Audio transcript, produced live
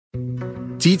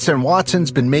Dietz and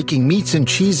Watson's been making meats and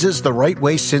cheeses the right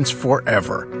way since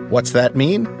forever. What's that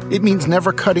mean? It means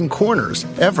never cutting corners,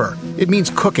 ever. It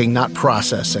means cooking, not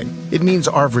processing. It means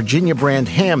our Virginia brand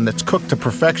ham that's cooked to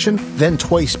perfection, then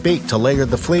twice baked to layer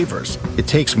the flavors. It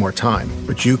takes more time,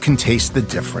 but you can taste the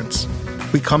difference.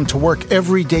 We come to work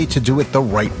every day to do it the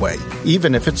right way,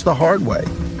 even if it's the hard way.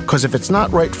 Because if it's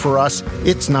not right for us,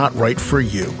 it's not right for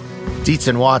you. Dietz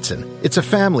and Watson, it's a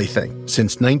family thing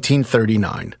since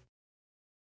 1939.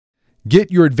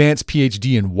 Get your advanced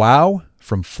PhD in WOW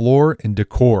from Floor &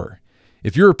 Decor.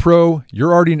 If you're a pro,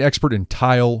 you're already an expert in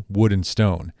tile, wood, and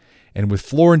stone. And with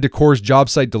Floor & Decor's job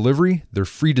site delivery, their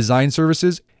free design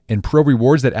services, and pro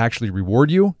rewards that actually reward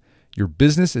you, your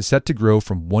business is set to grow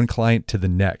from one client to the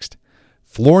next.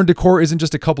 Floor & Decor isn't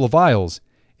just a couple of aisles.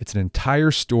 It's an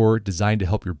entire store designed to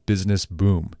help your business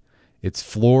boom. It's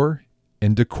Floor &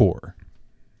 Decor.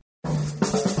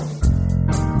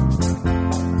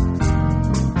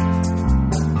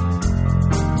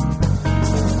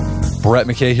 Brett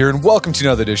McKay here, and welcome to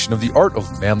another edition of the Art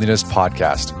of Manliness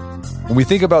podcast. When we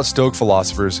think about Stoic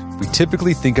philosophers, we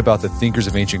typically think about the thinkers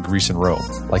of ancient Greece and Rome,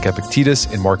 like Epictetus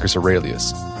and Marcus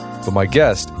Aurelius. But my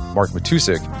guest, Mark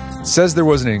Matusik, says there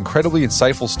was an incredibly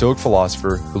insightful Stoic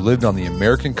philosopher who lived on the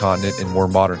American continent in more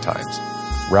modern times,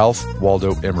 Ralph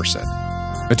Waldo Emerson.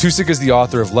 Matusik is the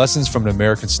author of Lessons from an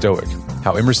American Stoic,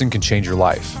 How Emerson Can Change Your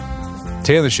Life.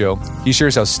 Today on the show, he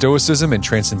shares how Stoicism and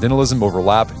Transcendentalism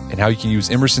overlap and how you can use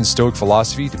Emerson's Stoic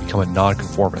philosophy to become a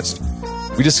nonconformist.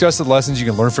 We discuss the lessons you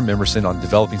can learn from Emerson on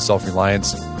developing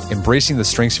self-reliance, embracing the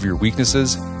strengths of your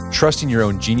weaknesses, trusting your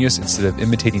own genius instead of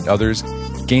imitating others,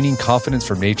 gaining confidence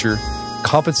from nature,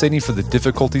 compensating for the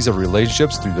difficulties of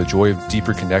relationships through the joy of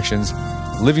deeper connections,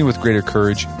 living with greater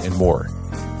courage, and more.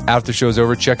 After the show's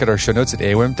over, check out our show notes at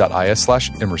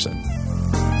aom.is/Emerson.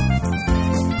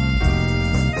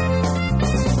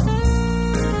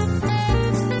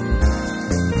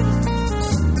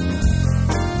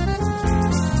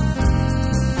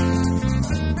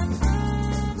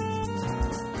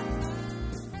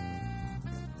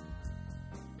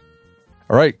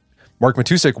 All right, Mark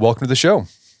Matusik, welcome to the show.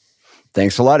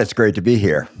 Thanks a lot. It's great to be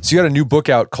here. So you got a new book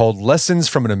out called Lessons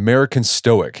from an American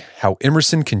Stoic, How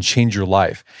Emerson Can Change Your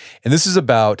Life. And this is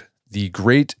about the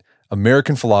great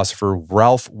American philosopher,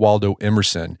 Ralph Waldo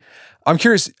Emerson. I'm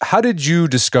curious, how did you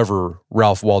discover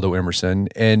Ralph Waldo Emerson,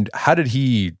 and how did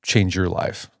he change your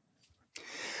life?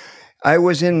 I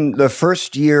was in the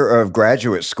first year of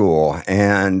graduate school,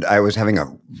 and I was having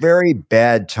a very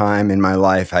bad time in my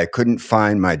life. I couldn't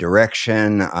find my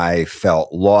direction. I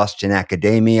felt lost in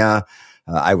academia.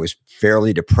 I was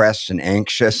fairly depressed and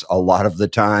anxious a lot of the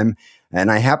time.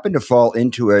 And I happened to fall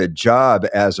into a job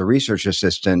as a research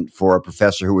assistant for a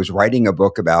professor who was writing a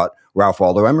book about Ralph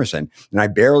Waldo Emerson. And I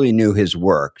barely knew his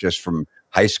work. Just from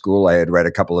high school, I had read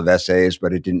a couple of essays,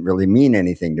 but it didn't really mean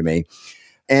anything to me.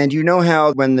 And you know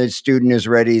how when the student is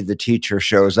ready, the teacher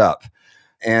shows up.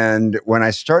 And when I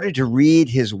started to read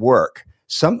his work,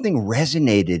 something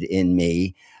resonated in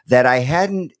me that I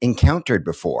hadn't encountered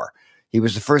before. He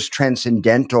was the first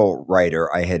transcendental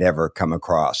writer I had ever come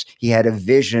across. He had a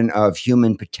vision of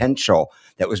human potential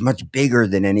that was much bigger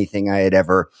than anything I had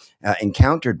ever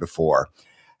encountered before.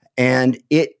 And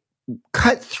it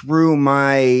cut through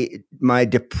my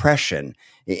depression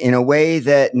in a way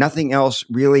that nothing else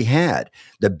really had.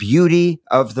 The beauty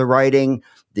of the writing,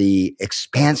 the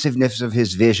expansiveness of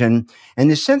his vision, and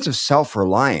the sense of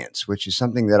self-reliance, which is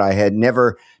something that I had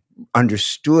never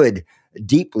understood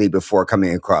deeply before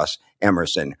coming across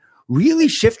Emerson, really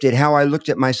shifted how I looked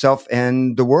at myself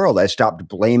and the world. I stopped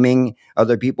blaming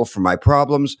other people for my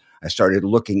problems. I started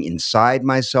looking inside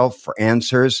myself for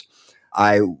answers.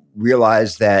 I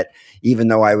realized that even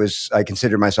though I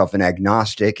considered myself an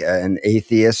agnostic, an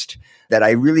atheist, that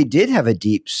I really did have a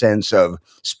deep sense of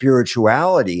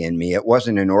spirituality in me. It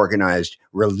wasn't an organized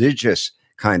religious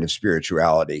kind of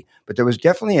spirituality, but there was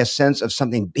definitely a sense of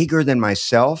something bigger than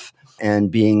myself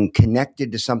and being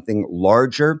connected to something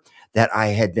larger that I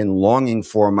had been longing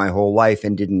for my whole life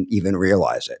and didn't even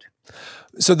realize it.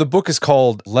 So the book is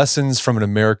called Lessons from an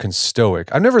American Stoic.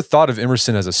 I've never thought of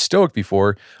Emerson as a Stoic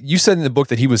before. You said in the book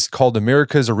that he was called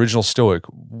America's original Stoic.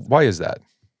 Why is that?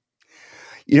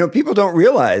 You know, people don't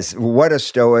realize what a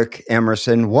Stoic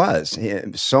Emerson was.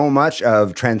 So much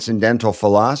of transcendental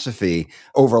philosophy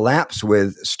overlaps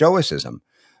with Stoicism.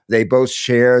 They both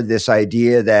share this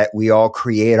idea that we all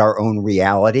create our own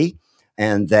reality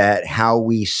and that how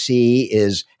we see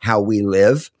is how we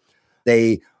live.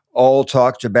 They all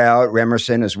talked about,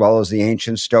 Emerson as well as the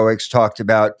ancient Stoics talked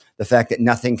about the fact that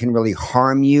nothing can really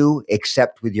harm you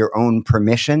except with your own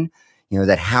permission.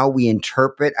 that how we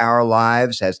interpret our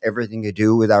lives has everything to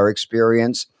do with our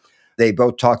experience. They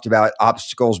both talked about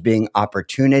obstacles being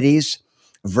opportunities,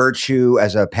 virtue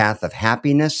as a path of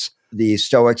happiness. The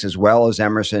Stoics, as well as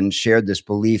Emerson, shared this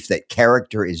belief that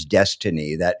character is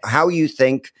destiny, that how you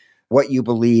think, what you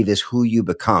believe is who you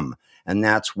become. And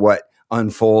that's what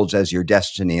unfolds as your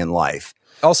destiny in life.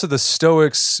 Also, the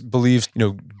Stoics believed,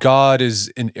 God is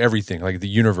in everything, like the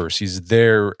universe. He's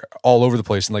there all over the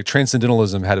place. And like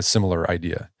transcendentalism had a similar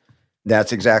idea.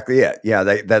 That's exactly it. Yeah,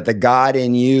 that the God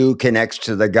in you connects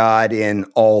to the God in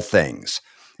all things.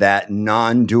 That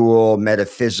non-dual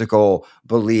metaphysical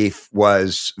belief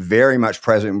was very much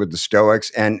present with the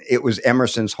Stoics, and it was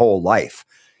Emerson's whole life.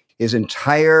 His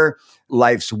entire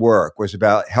life's work was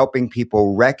about helping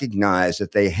people recognize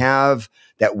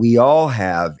that we all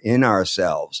have in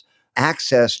ourselves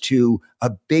access to a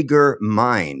bigger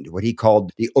mind, what he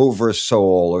called the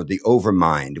oversoul or the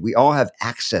overmind. We all have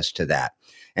access to that.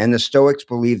 And the Stoics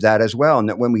believe that as well, and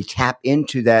that when we tap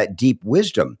into that deep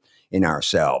wisdom in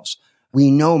ourselves, we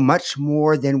know much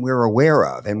more than we're aware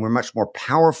of, and we're much more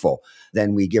powerful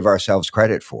than we give ourselves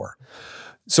credit for.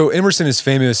 So Emerson is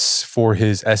famous for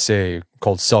his essay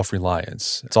called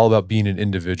Self-Reliance. It's all about being an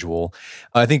individual.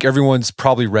 I think everyone's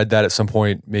probably read that at some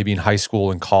point, maybe in high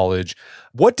school and college.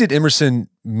 What did Emerson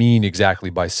mean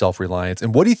exactly by self-reliance?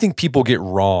 And what do you think people get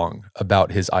wrong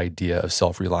about his idea of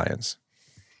self-reliance?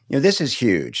 This is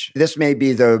huge. This may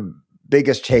be the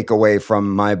biggest takeaway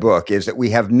from my book, is that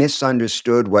we have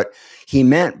misunderstood what he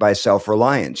meant by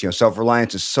self-reliance.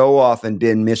 Self-reliance has so often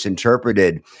been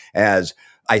misinterpreted as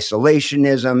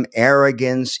isolationism,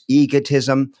 arrogance,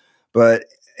 egotism. But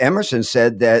Emerson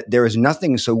said that there is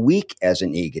nothing so weak as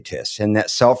an egotist, and that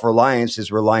self-reliance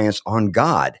is reliance on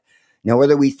God. Now,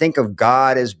 whether we think of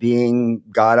God as being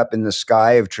God up in the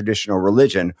sky of traditional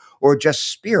religion or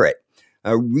just spirit,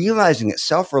 realizing that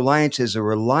self-reliance is a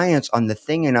reliance on the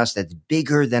thing in us that's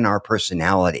bigger than our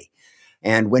personality.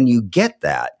 And when you get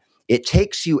that, it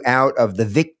takes you out of the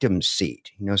victim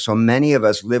seat. So many of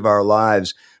us live our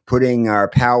lives putting our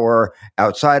power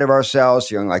outside of ourselves,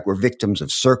 feeling like we're victims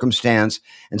of circumstance.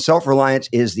 And self-reliance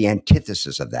is the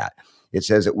antithesis of that. It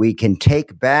says that we can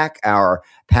take back our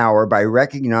power by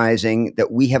recognizing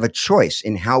that we have a choice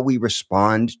in how we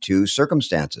respond to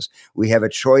circumstances. We have a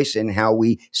choice in how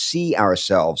we see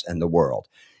ourselves and the world.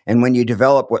 And when you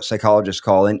develop what psychologists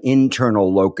call an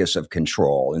internal locus of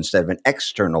control instead of an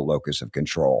external locus of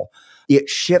control, it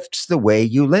shifts the way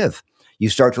you live. You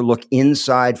start to look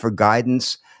inside for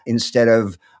guidance instead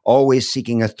of always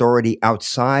seeking authority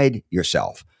outside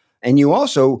yourself. And you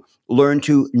also learn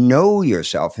to know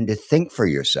yourself and to think for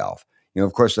yourself.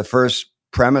 Of course, the first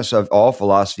premise of all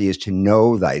philosophy is to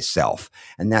know thyself.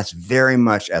 And that's very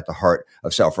much at the heart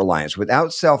of self-reliance.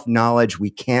 Without self-knowledge, we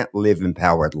can't live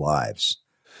empowered lives.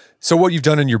 So what you've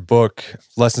done in your book,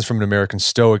 Lessons from an American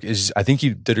Stoic, is, I think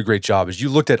you did a great job, is you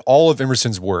looked at all of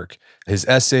Emerson's work, his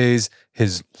essays,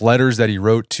 his letters that he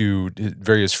wrote to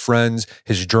various friends,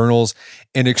 his journals,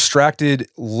 and extracted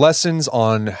lessons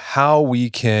on how we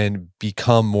can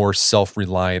become more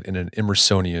self-reliant in an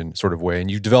Emersonian sort of way. And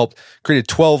you created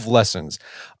 12 lessons.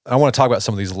 I want to talk about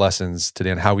some of these lessons today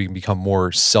on how we can become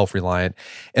more self-reliant.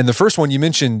 And the first one, you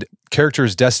mentioned character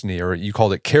is destiny, or you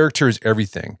called it character is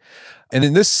everything. And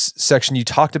in this section, you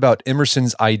talked about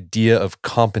Emerson's idea of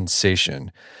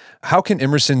compensation. How can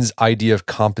Emerson's idea of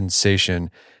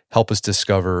compensation help us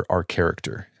discover our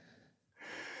character?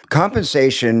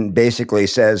 Compensation basically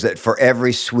says that for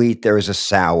every sweet, there is a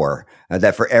sour,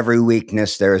 that for every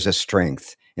weakness, there is a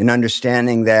strength. And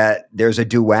understanding that there's a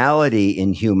duality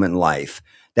in human life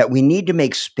that we need to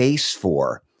make space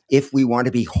for if we want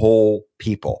to be whole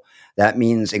people. That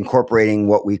means incorporating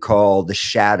what we call the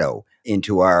shadow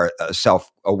into our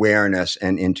self-awareness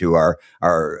and into our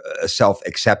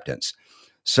self-acceptance.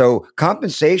 So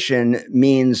compensation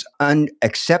means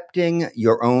accepting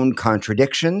your own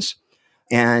contradictions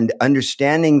and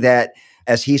understanding that,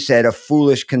 as he said, a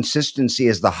foolish consistency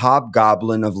is the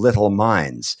hobgoblin of little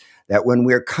minds. That when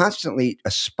we're constantly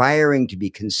aspiring to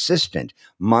be consistent,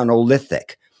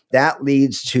 monolithic, that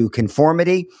leads to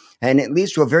conformity, and it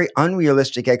leads to a very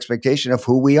unrealistic expectation of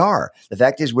who we are. The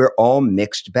fact is, we're all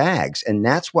mixed bags, and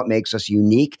that's what makes us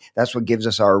unique. That's what gives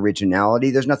us our originality.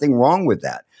 There's nothing wrong with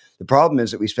that. The problem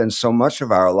is that we spend so much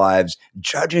of our lives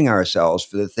judging ourselves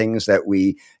for the things that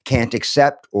we can't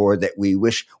accept or that we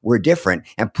wish were different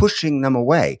and pushing them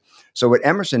away. So what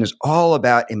Emerson is all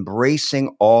about,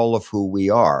 embracing all of who we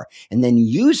are and then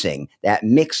using that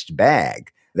mixed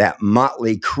bag, that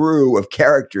motley crew of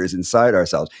characters inside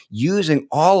ourselves, using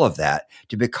all of that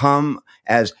to become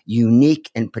as unique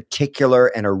and particular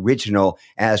and original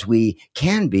as we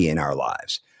can be in our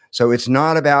lives. So it's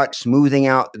not about smoothing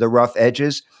out the rough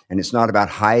edges, and it's not about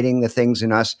hiding the things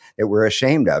in us that we're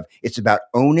ashamed of. It's about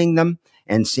owning them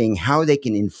and seeing how they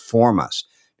can inform us.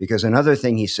 Because another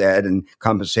thing he said, and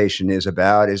compensation is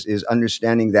about, is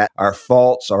understanding that our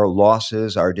faults, our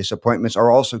losses, our disappointments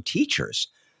are also teachers.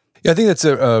 Yeah, I think that's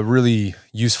a really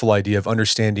useful idea of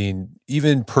understanding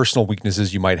even personal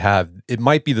weaknesses you might have. It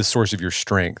might be the source of your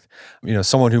strength.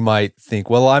 Someone who might think,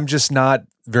 well, I'm just not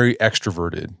very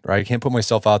extroverted, right? I can't put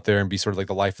myself out there and be sort of like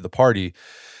the life of the party.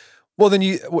 Well, then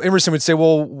Emerson would say,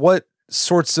 well, what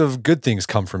sorts of good things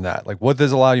come from that? Like, what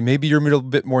does allow you? Maybe you're a little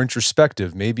bit more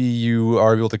introspective. Maybe you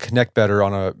are able to connect better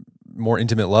on a more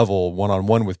intimate level,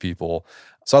 one-on-one with people.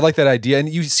 So I like that idea. And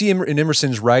you see him in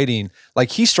Emerson's writing,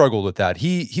 like he struggled with that.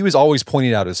 He was always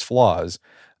pointing out his flaws.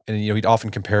 And, he'd often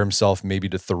compare himself maybe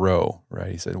to Thoreau,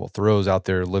 right? He said, well, Thoreau's out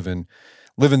there living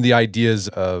the ideas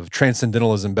of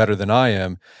transcendentalism better than I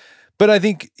am. But I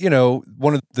think,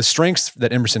 one of the strengths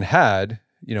that Emerson had,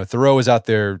 Thoreau was out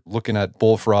there looking at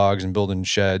bullfrogs and building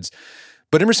sheds.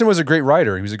 But Emerson was a great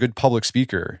writer. He was a good public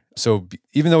speaker. So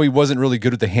even though he wasn't really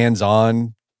good at the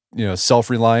hands-on,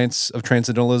 self-reliance of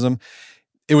transcendentalism,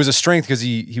 it was a strength because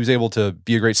he was able to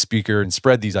be a great speaker and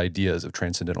spread these ideas of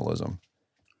transcendentalism.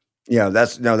 Yeah,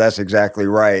 that's exactly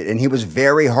right. And he was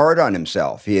very hard on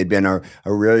himself. He had been a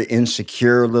really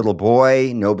insecure little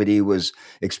boy. Nobody was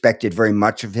expected very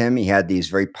much of him. He had these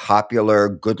very popular,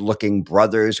 good-looking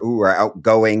brothers who were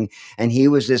outgoing. And he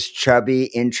was this chubby,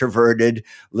 introverted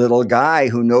little guy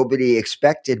who nobody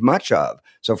expected much of.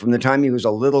 So from the time he was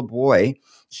a little boy,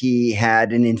 he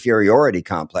had an inferiority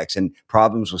complex and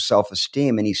problems with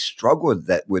self-esteem, and he struggled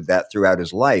with that throughout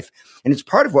his life. And it's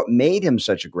part of what made him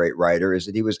such a great writer is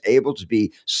that he was able to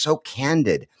be so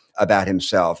candid about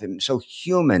himself and so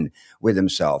human with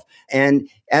himself. And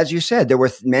as you said, there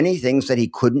were many things that he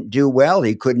couldn't do well.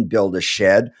 He couldn't build a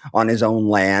shed on his own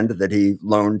land that he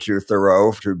loaned to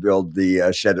Thoreau to build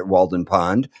the shed at Walden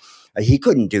Pond. He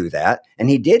couldn't do that. And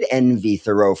he did envy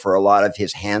Thoreau for a lot of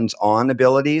his hands-on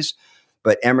abilities.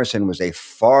 But Emerson was a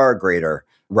far greater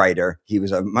writer. He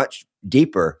was a much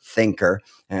deeper thinker,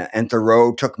 and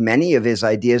Thoreau took many of his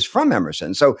ideas from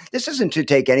Emerson. So this isn't to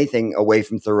take anything away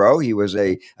from Thoreau. He was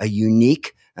a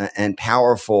unique and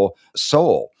powerful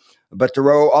soul. But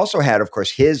Thoreau also had, of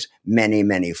course, his many,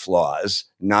 many flaws,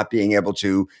 not being able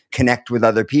to connect with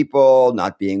other people,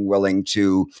 not being willing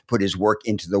to put his work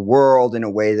into the world in a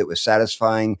way that was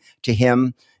satisfying to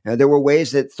him. There were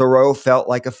ways that Thoreau felt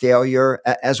like a failure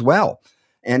as well.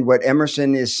 And what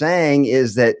Emerson is saying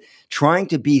is that trying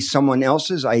to be someone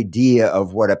else's idea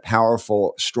of what a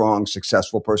powerful, strong,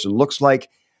 successful person looks like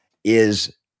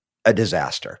is a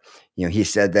disaster. He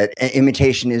said that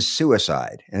imitation is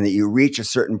suicide, and that you reach a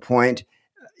certain point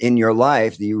in your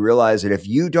life that you realize that if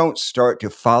you don't start to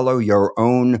follow your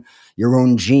own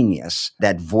genius,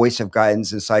 that voice of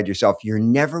guidance inside yourself, you're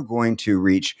never going to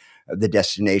reach the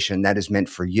destination that is meant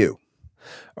for you.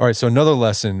 All right, so another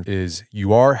lesson is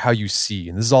you are how you see,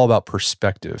 and this is all about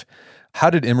perspective.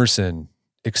 How did Emerson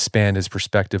expand his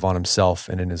perspective on himself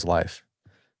and in his life?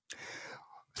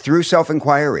 Through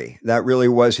self-inquiry. That really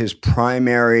was his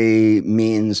primary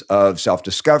means of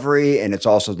self-discovery, and it's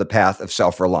also the path of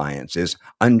self-reliance, is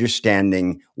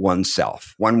understanding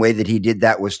oneself. One way that he did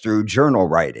that was through journal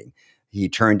writing. He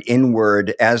turned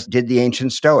inward, as did the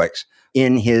ancient Stoics,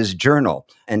 in his journal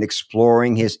and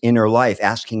exploring his inner life,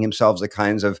 asking himself the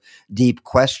kinds of deep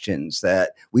questions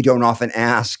that we don't often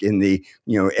ask in the,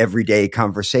 everyday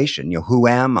conversation. Who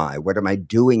am I? What am I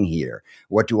doing here?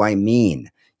 What do I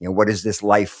mean? What is this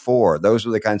life for? Those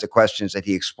were the kinds of questions that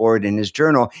he explored in his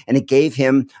journal, and it gave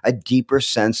him a deeper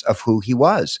sense of who he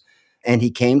was. And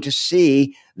he came to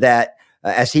see that,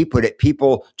 as he put it,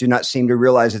 people do not seem to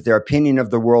realize that their opinion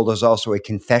of the world is also a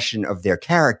confession of their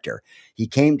character. He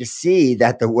came to see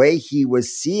that the way he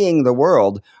was seeing the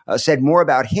world said more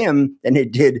about him than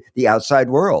it did the outside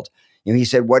world. He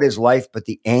said, what is life but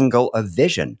the angle of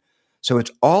vision? So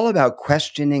it's all about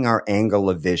questioning our angle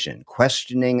of vision,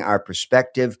 questioning our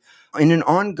perspective in an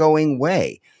ongoing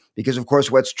way. Because, of course,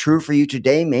 what's true for you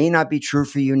today may not be true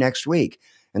for you next week.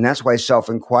 And that's why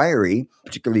self-inquiry,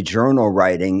 particularly journal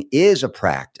writing, is a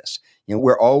practice.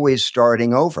 We're always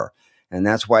starting over. And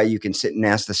that's why you can sit and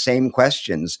ask the same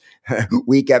questions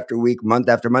week after week, month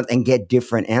after month, and get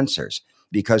different answers.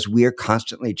 Because we're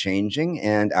constantly changing,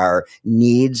 and our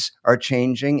needs are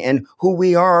changing, and who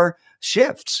we are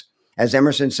shifts. As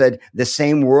Emerson said, the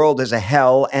same world is a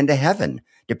hell and a heaven,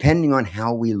 depending on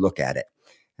how we look at it.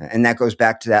 And that goes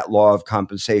back to that law of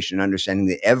compensation, understanding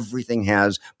that everything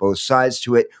has both sides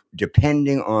to it,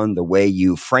 depending on the way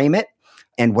you frame it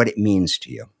and what it means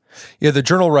to you. Yeah, the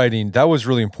journal writing, that was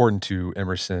really important to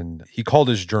Emerson. He called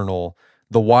his journal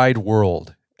The Wide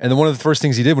World. And then one of the first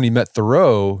things he did when he met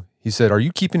Thoreau, he said, "Are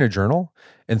you keeping a journal?"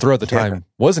 And Thoreau at the Yeah. time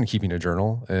wasn't keeping a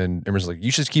journal. And Emerson's like,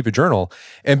 "You should keep a journal."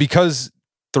 And because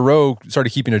Thoreau started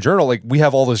keeping a journal, like we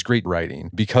have all this great writing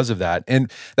because of that.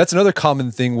 And that's another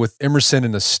common thing with Emerson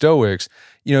and the Stoics.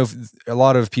 You know, a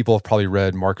lot of people have probably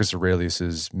read Marcus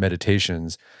Aurelius's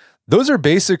Meditations. Those are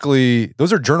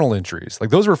journal entries. Like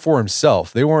those were for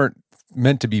himself. They weren't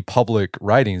meant to be public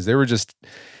writings. They were just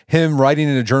him writing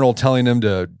in a journal telling him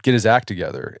to get his act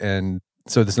together. And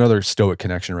so there's another Stoic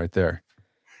connection right there.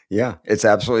 Yeah, it's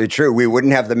absolutely true. We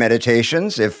wouldn't have the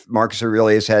Meditations if Marcus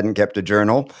Aurelius hadn't kept a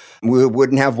journal. We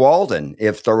wouldn't have Walden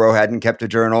if Thoreau hadn't kept a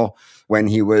journal when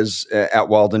he was at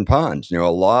Walden Pond. You know, a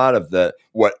lot of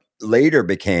what later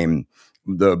became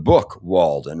the book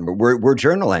Walden were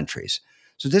journal entries.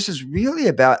 So this is really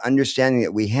about understanding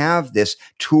that we have this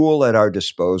tool at our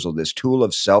disposal, this tool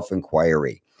of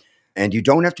self-inquiry. And you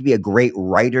don't have to be a great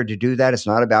writer to do that. It's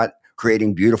not about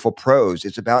creating beautiful prose.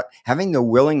 It's about having the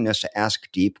willingness to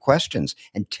ask deep questions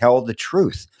and tell the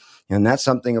truth. And that's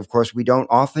something, of course, we don't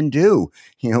often do.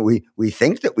 You know, we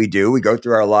think that we do. We go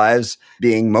through our lives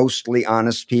being mostly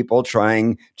honest people,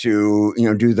 trying to,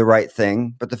 do the right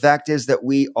thing. But the fact is that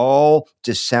we all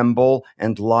dissemble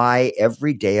and lie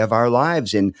every day of our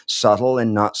lives in subtle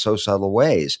and not so subtle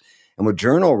ways. And what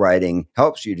journal writing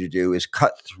helps you to do is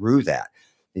cut through that.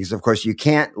 Because, of course, you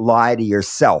can't lie to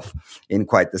yourself in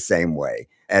quite the same way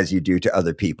as you do to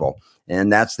other people. And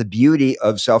that's the beauty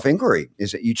of self-inquiry,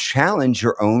 is that you challenge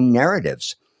your own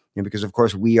narratives. Because, of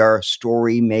course, we are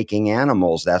story-making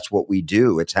animals. That's what we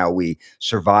do. It's how we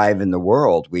survive in the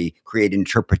world. We create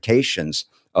interpretations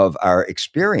of our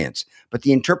experience. But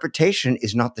the interpretation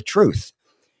is not the truth.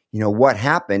 What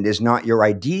happened is not your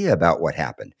idea about what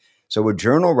happened. So what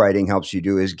journal writing helps you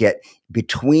do is get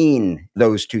between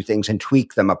those two things and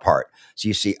tweak them apart. So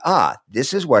you see,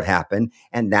 this is what happened,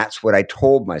 and that's what I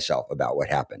told myself about what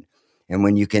happened. And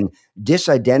when you can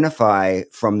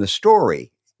disidentify from the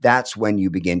story, that's when you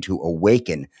begin to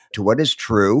awaken to what is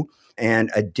true and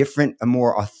a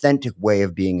more authentic way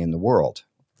of being in the world.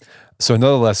 So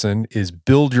another lesson is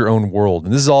build your own world.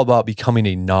 And this is all about becoming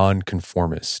a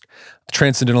nonconformist.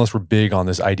 Transcendentalists were big on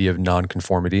this idea of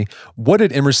nonconformity. What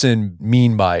did Emerson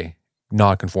mean by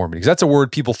nonconformity? Because that's a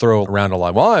word people throw around a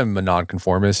lot. Well, I'm a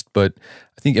nonconformist, but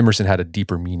I think Emerson had a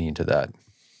deeper meaning to that.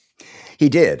 He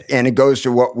did. And it goes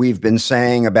to what we've been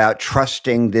saying about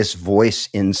trusting this voice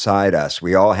inside us.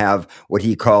 We all have what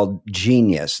he called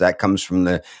genius. That comes from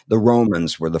the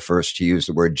Romans were the first to use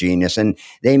the word genius. And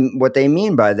what they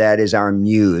mean by that is our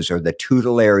muse, or the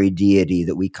tutelary deity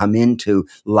that we come into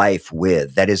life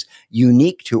with, that is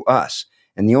unique to us.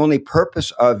 And the only purpose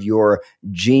of your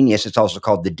genius, it's also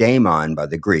called the daemon by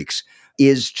the Greeks,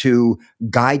 is to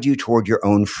guide you toward your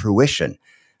own fruition.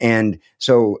 And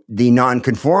so the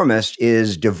nonconformist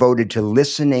is devoted to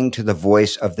listening to the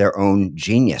voice of their own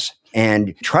genius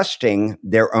and trusting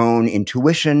their own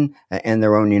intuition and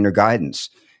their own inner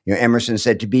guidance. Emerson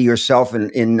said, to be yourself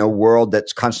in a world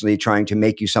that's constantly trying to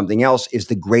make you something else is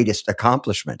the greatest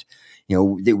accomplishment.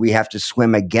 We have to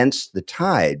swim against the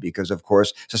tide because, of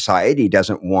course, society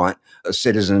doesn't want a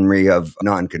citizenry of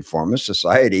nonconformists.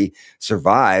 Society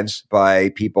survives by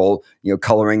people,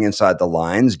 coloring inside the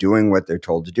lines, doing what they're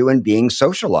told to do, and being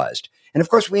socialized. And of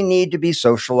course, we need to be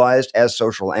socialized as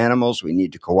social animals. We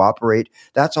need to cooperate.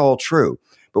 That's all true.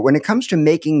 But when it comes to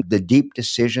making the deep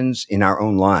decisions in our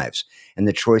own lives and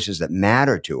the choices that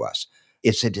matter to us,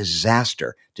 it's a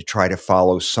disaster to try to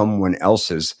follow someone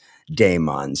else's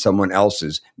daemon, someone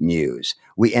else's muse.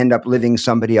 We end up living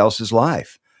somebody else's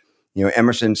life.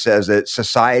 Emerson says that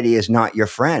society is not your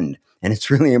friend, and it's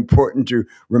really important to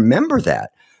remember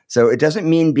that. So it doesn't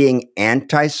mean being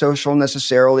antisocial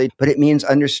necessarily, but it means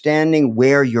understanding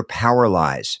where your power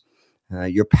lies.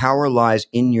 Your power lies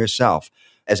in yourself.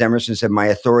 As Emerson said, my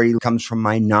authority comes from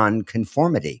my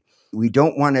nonconformity. We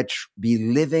don't want to be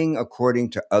living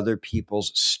according to other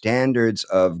people's standards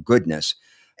of goodness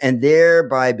and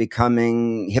thereby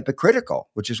becoming hypocritical,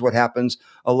 which is what happens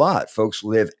a lot. Folks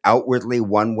live outwardly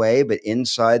one way, but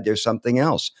inside there's something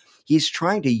else. He's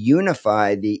trying to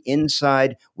unify the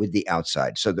inside with the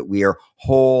outside so that we are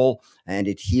whole, and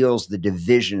it heals the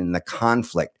division and the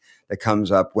conflict that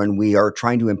comes up when we are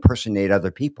trying to impersonate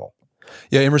other people.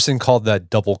 Yeah, Emerson called that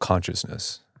double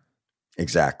consciousness.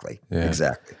 Exactly. Yeah.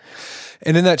 Exactly.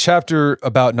 And in that chapter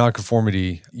about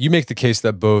nonconformity, you make the case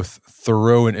that both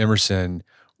Thoreau and Emerson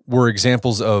were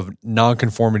examples of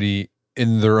nonconformity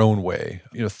in their own way.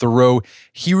 Thoreau,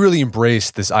 he really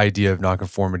embraced this idea of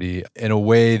nonconformity in a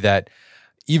way that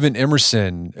even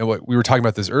Emerson, and what we were talking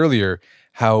about this earlier,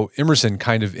 how Emerson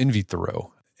kind of envied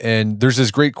Thoreau. And there's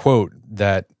this great quote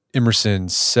that Emerson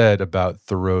said about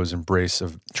Thoreau's embrace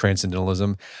of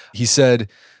transcendentalism. He said,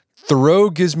 "Thoreau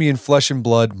gives me in flesh and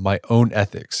blood my own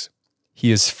ethics.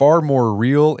 He is far more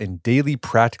real in daily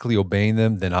practically obeying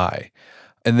them than I."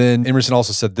 And then Emerson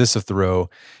also said this of Thoreau: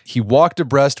 "He walked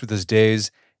abreast with his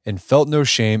days and felt no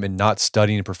shame in not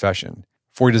studying a profession,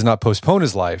 for he does not postpone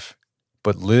his life,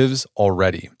 but lives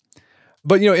already."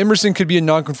 But, Emerson could be a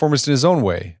nonconformist in his own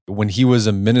way. When he was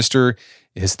a minister,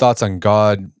 his thoughts on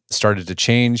God started to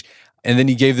change. And then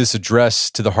he gave this address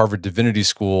to the Harvard Divinity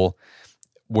School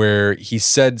where he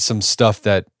said some stuff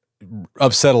that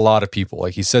upset a lot of people.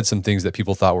 Like, he said some things that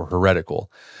people thought were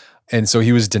heretical. And so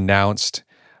he was denounced.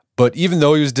 But even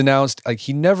though he was denounced, like,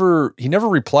 he never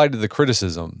replied to the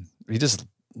criticism. He just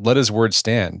let his word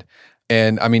stand.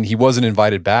 And I mean, he wasn't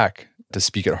invited back to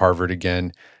speak at Harvard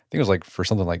again. I think it was like for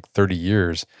something like 30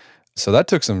 years. So that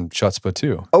took some chutzpah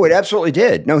too. Oh, it absolutely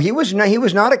did. No, he was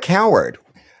not a coward.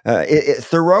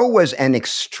 Thoreau was an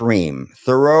extreme.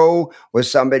 Thoreau was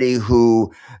somebody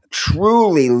who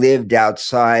truly lived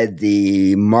outside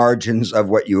the margins of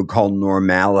what you would call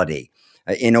normality,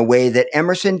 in a way that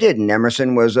Emerson didn't.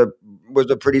 Emerson was a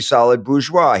pretty solid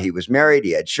bourgeois. He was married.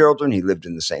 He had children. He lived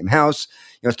in the same house.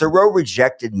 Thoreau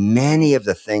rejected many of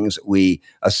the things that we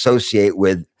associate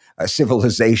with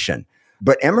civilization.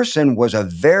 But Emerson was a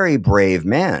very brave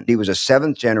man. He was a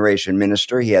seventh generation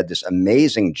minister. He had this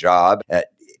amazing job at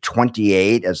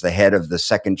 28 as the head of the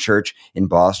Second Church in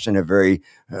Boston, a very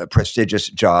prestigious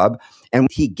job. And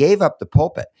he gave up the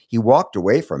pulpit. He walked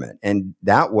away from it. And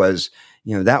that was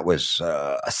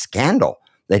a scandal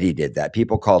that he did that.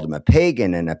 People called him a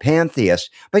pagan and a pantheist,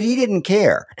 but he didn't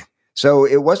care. So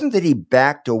it wasn't that he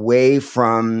backed away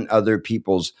from other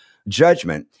people's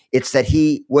judgment. It's that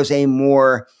he was a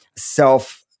more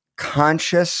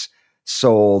self-conscious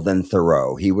soul than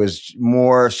Thoreau. He was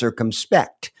more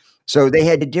circumspect. So they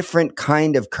had a different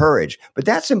kind of courage. But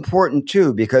that's important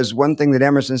too, because one thing that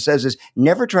Emerson says is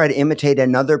never try to imitate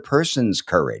another person's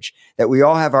courage, that we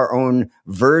all have our own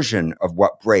version of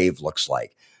what brave looks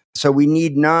like. So we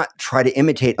need not try to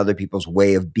imitate other people's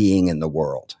way of being in the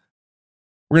world.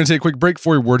 We're going to take a quick break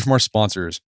for a word from our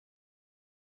sponsors.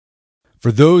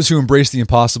 For those who embrace the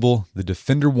impossible, the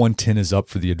Defender 110 is up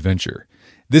for the adventure.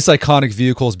 This iconic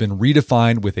vehicle has been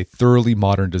redefined with a thoroughly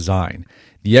modern design.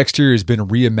 The exterior has been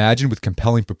reimagined with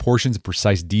compelling proportions and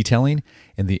precise detailing,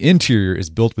 and the interior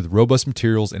is built with robust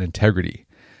materials and integrity.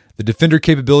 The Defender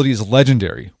capability is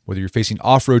legendary, whether you're facing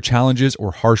off-road challenges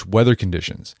or harsh weather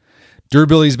conditions.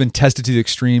 Durability has been tested to the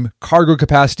extreme, cargo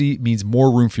capacity means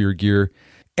more room for your gear,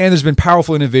 and there's been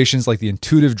powerful innovations like the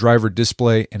intuitive driver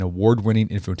display and award-winning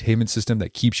infotainment system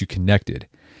that keeps you connected.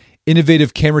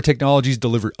 Innovative camera technologies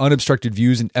deliver unobstructed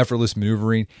views and effortless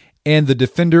maneuvering, and the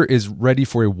Defender is ready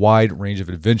for a wide range of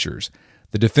adventures.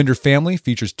 The Defender family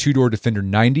features two-door Defender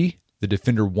 90, the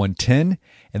Defender 110,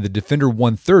 and the Defender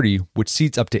 130, which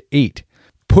seats up to 8.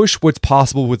 Push what's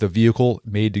possible with a vehicle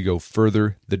made to go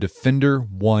further, the Defender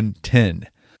 110.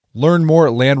 Learn more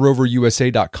at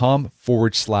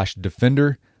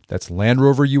LandRoverUSA.com/Defender. That's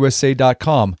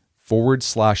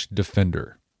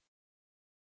LandRoverUSA.com/Defender.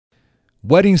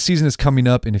 Wedding season is coming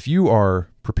up, and if you are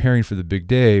preparing for the big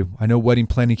day, I know wedding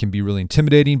planning can be really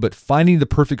intimidating, but finding the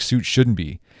perfect suit shouldn't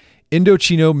be.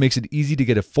 Indochino makes it easy to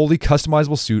get a fully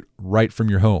customizable suit right from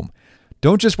your home.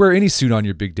 Don't just wear any suit on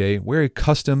your big day, wear a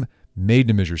custom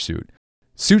made-to-measure suit.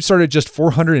 Suits start at just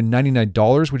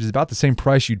 $499, which is about the same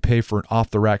price you'd pay for an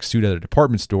off-the-rack suit at a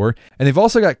department store. And they've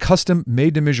also got custom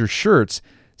made-to-measure shirts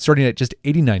starting at just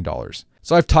 $89.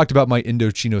 So I've talked about my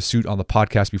Indochino suit on the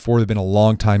podcast before. They've been a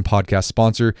long-time podcast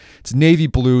sponsor. It's navy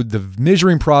blue. The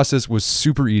measuring process was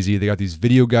super easy. They got these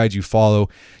video guides you follow.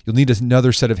 You'll need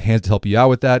another set of hands to help you out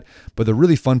with that. But the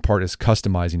really fun part is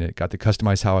customizing it. Got to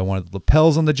customize how I wanted the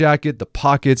lapels on the jacket, the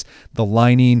pockets, the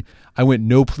lining. I went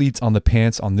no pleats on the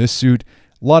pants on this suit.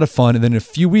 A lot of fun. And then in a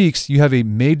few weeks, you have a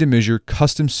made-to-measure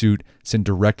custom suit sent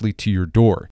directly to your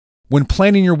door. When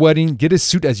planning your wedding, get a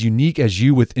suit as unique as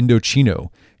you with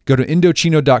Indochino. Go to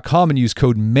Indochino.com and use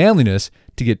code manliness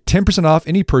to get 10% off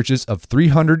any purchase of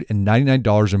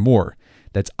 $399 or more.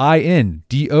 That's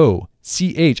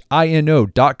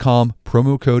INDOCHINO.com,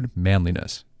 promo code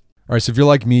manliness. All right, so if you're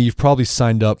like me, you've probably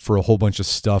signed up for a whole bunch of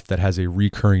stuff that has a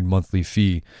recurring monthly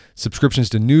fee. Subscriptions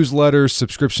to newsletters,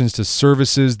 subscriptions to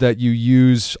services that you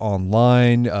use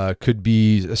online, could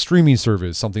be a streaming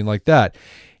service, something like that.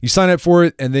 You sign up for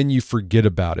it and then you forget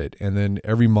about it. And then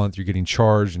every month you're getting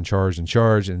charged and charged and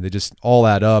charged, and they just all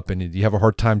add up, and you have a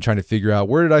hard time trying to figure out,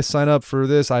 where did I sign up for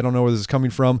this? I don't know where this is coming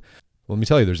from. Well, let me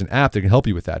tell you, there's an app that can help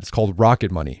you with that. It's called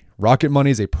Rocket Money. Rocket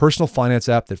Money is a personal finance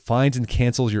app that finds and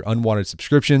cancels your unwanted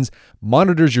subscriptions,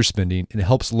 monitors your spending, and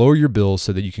helps lower your bills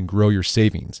so that you can grow your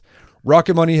savings.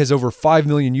 Rocket Money has over 5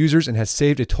 million users and has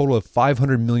saved a total of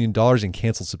 $500 million in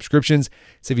canceled subscriptions,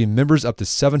 saving members up to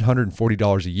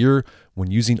 $740 a year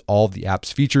when using all of the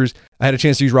app's features. I had a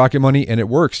chance to use Rocket Money and it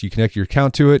works. You connect your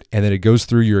account to it and then it goes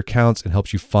through your accounts and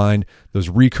helps you find those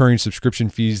recurring subscription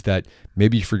fees that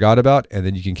maybe you forgot about, and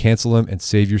then you can cancel them and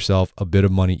save yourself a bit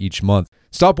of money each month.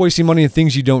 Stop wasting money on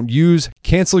things you don't use.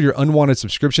 Cancel your unwanted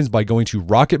subscriptions by going to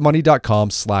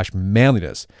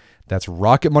rocketmoney.com/manliness. That's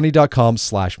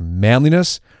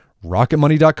rocketmoney.com/manliness,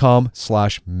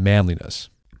 rocketmoney.com/manliness.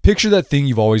 Picture that thing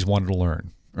you've always wanted to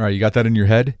learn. All right, you got that in your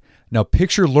head? Now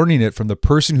picture learning it from the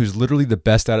person who's literally the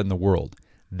best at it in the world.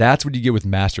 That's what you get with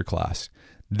Masterclass.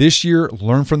 This year,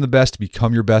 learn from the best to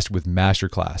become your best with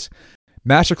Masterclass.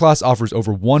 Masterclass offers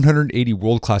over 180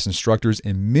 world-class instructors,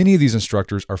 and many of these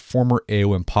instructors are former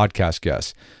AOM podcast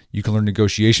guests. You can learn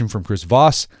negotiation from Chris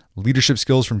Voss, leadership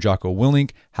skills from Jocko Willink,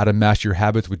 how to master your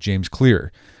habits with James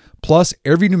Clear. Plus,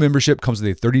 every new membership comes with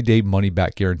a 30-day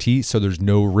money-back guarantee, so there's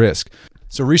no risk.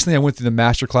 So recently I went through the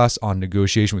masterclass on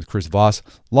negotiation with Chris Voss.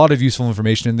 A lot of useful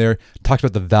information in there. Talked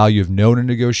about the value of no in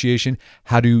negotiation,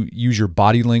 how to use your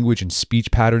body language and speech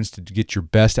patterns to get your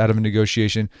best out of a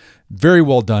negotiation. Very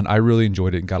well done. I really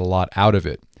enjoyed it and got a lot out of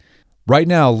it. Right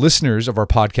now, listeners of our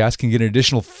podcast can get an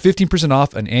additional 15%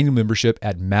 off an annual membership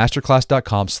at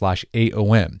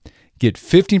masterclass.com/AOM. Get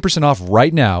 15% off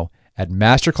right now at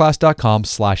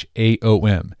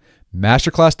masterclass.com/AOM.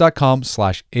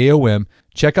 Masterclass.com/AOM.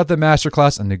 Check out the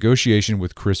masterclass on negotiation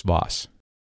with Chris Voss.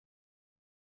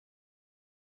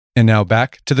 And now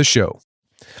back to the show.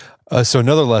 So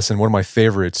another lesson, one of my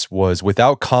favorites, was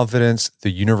without confidence,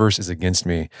 the universe is against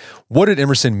me. What did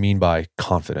Emerson mean by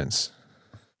confidence?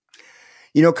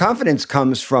 You know, confidence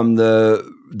comes from the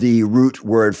root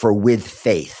word for with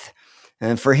faith.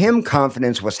 And for him,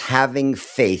 confidence was having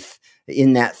faith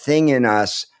in that thing in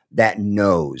us that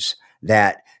knows,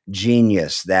 that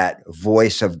genius, that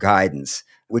voice of guidance,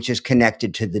 which is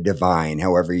connected to the divine,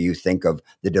 however you think of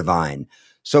the divine.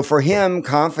 So for him,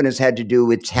 confidence had to do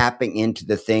with tapping into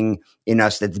the thing in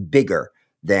us that's bigger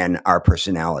than our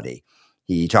personality.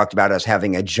 He talked about us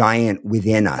having a giant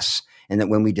within us, and that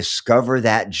when we discover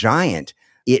that giant,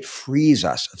 it frees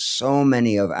us of so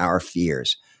many of our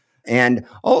fears. And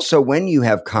also, when you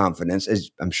have confidence,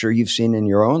 as I'm sure you've seen in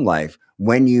your own life,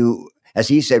 when you, as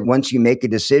he said, once you make a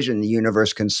decision, the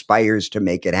universe conspires to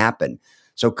make it happen.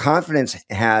 So confidence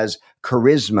has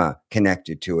charisma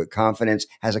connected to it. Confidence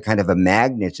has a kind of a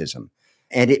magnetism.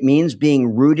 And it means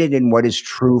being rooted in what is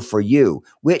true for you,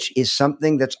 which is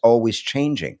something that's always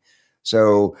changing.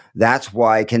 So that's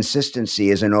why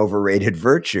consistency is an overrated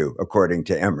virtue, according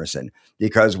to Emerson,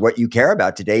 because what you care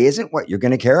about today isn't what you're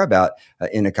going to care about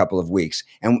in a couple of weeks.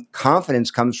 And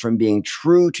confidence comes from being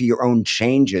true to your own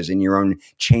changes and your own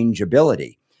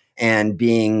changeability, and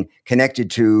being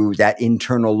connected to that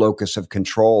internal locus of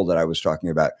control that I was talking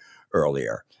about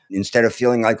earlier. Instead of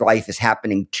feeling like life is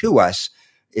happening to us,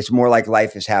 it's more like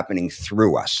life is happening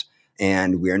through us.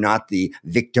 And we are not the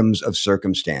victims of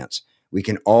circumstance. We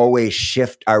can always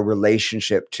shift our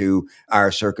relationship to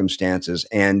our circumstances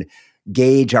and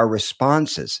gauge our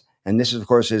responses. And this, of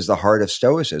course, is the heart of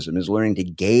Stoicism, is learning to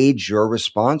gauge your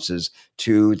responses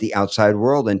to the outside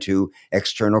world and to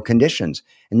external conditions.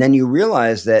 And then you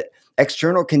realize that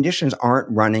external conditions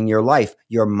aren't running your life.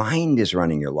 Your mind is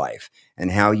running your life. And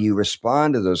how you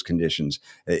respond to those conditions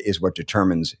is what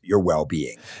determines your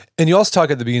well-being. And you also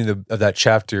talk at the beginning of that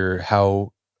chapter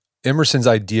how Emerson's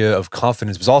idea of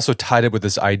confidence was also tied up with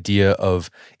this idea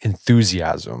of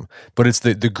enthusiasm, but it's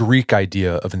the Greek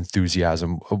idea of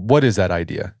enthusiasm. What is that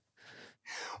idea?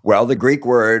 Well, the Greek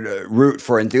word root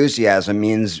for enthusiasm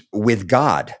means with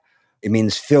God. It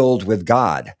means filled with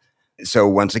God. So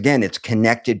once again, it's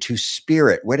connected to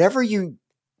spirit, whatever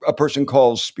a person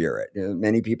calls spirit.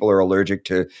 Many people are allergic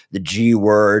to the G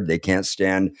word. They can't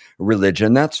stand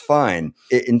religion. That's fine.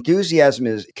 Enthusiasm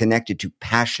is connected to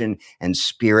passion and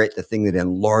spirit, the thing that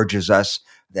enlarges us,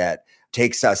 that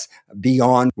takes us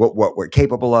beyond what we're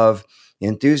capable of.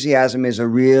 Enthusiasm is a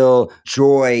real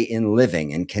joy in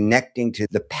living and connecting to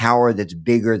the power that's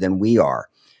bigger than we are.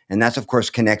 And that's, of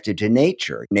course, connected to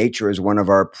nature. Nature is one of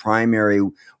our primary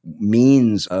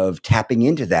means of tapping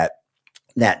into that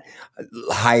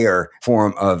higher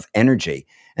form of energy.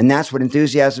 And that's what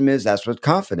enthusiasm is. That's what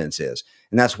confidence is.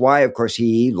 And that's why, of course,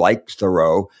 he, like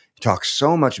Thoreau, talks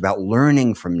so much about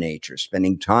learning from nature,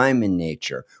 spending time in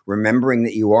nature, remembering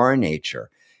that you are nature.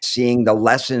 seeing the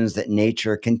lessons that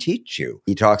nature can teach you.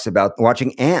 He talks about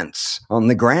watching ants on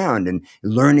the ground and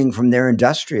learning from their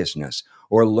industriousness,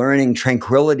 or learning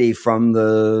tranquility from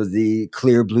the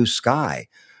clear blue sky,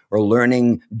 or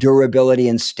learning durability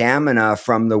and stamina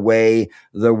from the way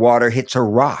the water hits a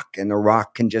rock and the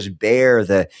rock can just bear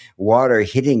the water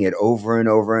hitting it over and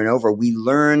over and over. We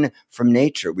learn from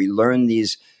nature. We learn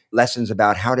these lessons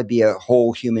about how to be a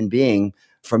whole human being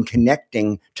from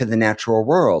connecting to the natural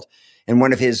world. And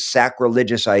one of his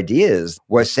sacrilegious ideas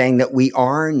was saying that we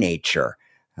are nature,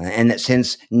 and that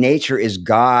since nature is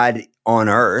God on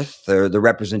earth, or the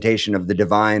representation of the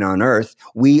divine on earth,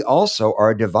 we also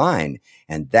are divine.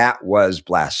 And that was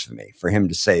blasphemy for him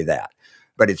to say that.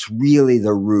 But it's really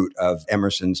the root of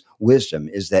Emerson's wisdom,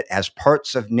 is that as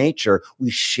parts of nature, we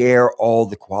share all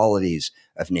the qualities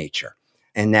of nature.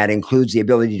 And that includes the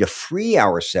ability to free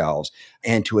ourselves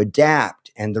and to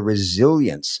adapt, and the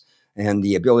resilience and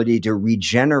the ability to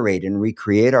regenerate and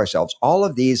recreate ourselves. All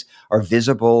of these are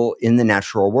visible in the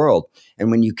natural world.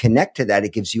 And when you connect to that,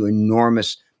 it gives you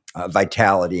enormous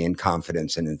vitality and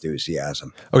confidence and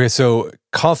enthusiasm. Okay, so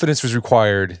confidence was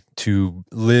required to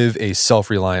live a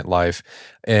self-reliant life,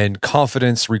 and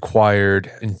confidence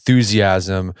required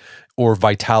enthusiasm or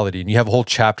vitality. And you have a whole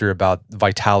chapter about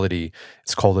vitality.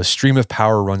 It's called "A Stream of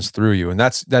Power Runs Through You." And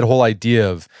that's that whole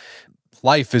idea of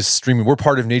life is streaming. We're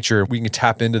part of nature. We can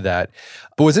tap into that.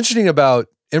 But what's interesting about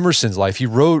Emerson's life, he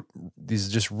wrote these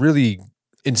just really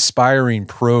inspiring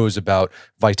prose about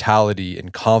vitality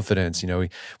and confidence. You know,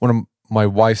 one of my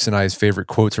wife's and I's favorite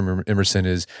quotes from Emerson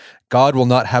is, "God will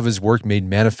not have his work made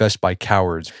manifest by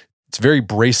cowards." It's very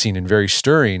bracing and very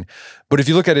stirring. But if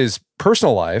you look at his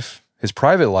personal life, his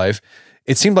private life,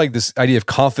 it seemed like this idea of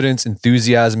confidence,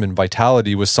 enthusiasm, and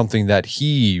vitality was something that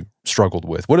he struggled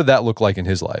with. What did that look like in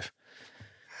his life?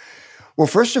 Well,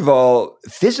 first of all,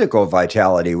 physical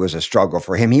vitality was a struggle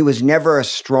for him. He was never a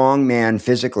strong man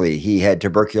physically. He had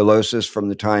tuberculosis from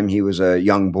the time he was a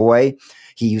young boy.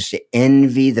 He used to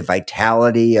envy the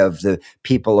vitality of the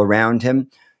people around him.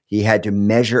 He had to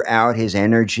measure out his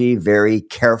energy very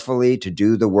carefully to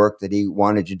do the work that he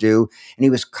wanted to do. And he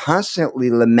was constantly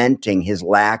lamenting his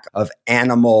lack of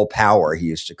animal power, he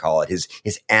used to call it.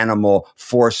 His animal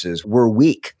forces were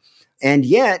weak. And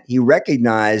yet he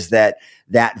recognized that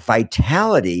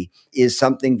vitality is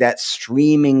something that's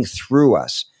streaming through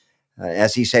us.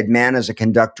 As he said, man is a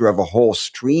conductor of a whole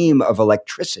stream of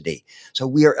electricity. So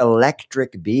we are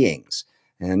electric beings.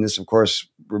 And this, of course,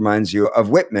 reminds you of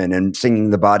Whitman and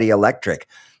singing The Body Electric.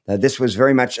 This was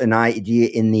very much an idea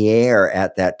in the air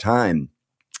at that time.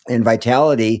 And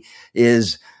vitality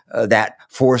is that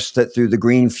force that through the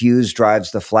green fuse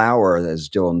drives the flower, as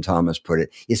Dylan Thomas put it,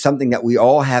 is something that we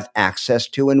all have access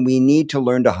to, and we need to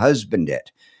learn to husband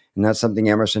it. And that's something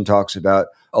Emerson talks about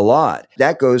a lot.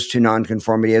 That goes to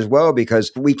nonconformity as well,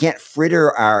 because we can't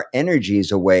fritter our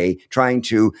energies away trying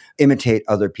to imitate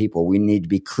other people. We need to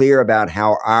be clear about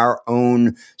how our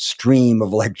own stream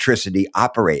of electricity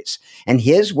operates. And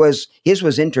his was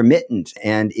intermittent,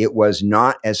 and it was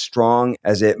not as strong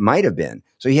as it might have been.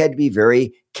 So he had to be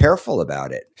very careful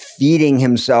about it, feeding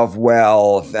himself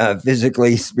well,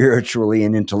 physically, spiritually,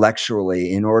 and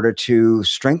intellectually, in order to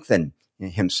strengthen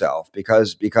himself,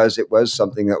 because it was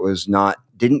something that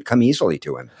didn't come easily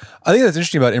to him. I think that's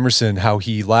interesting about Emerson, how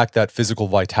he lacked that physical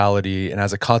vitality, and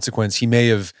as a consequence, he may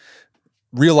have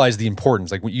realized the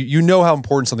importance. Like, you know how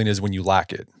important something is when you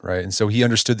lack it, right? And so he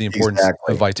understood the importance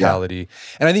of vitality.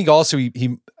 Yeah. And I think also I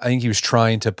think he was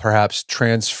trying to perhaps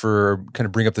transfer, kind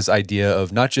of bring up this idea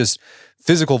of not just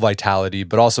physical vitality,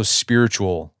 but also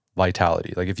spiritual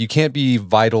vitality. Like, if you can't be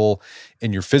vital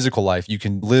in your physical life, you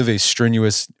can live a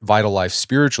strenuous, vital life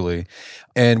spiritually.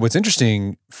 And what's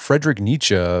interesting, Friedrich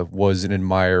Nietzsche was an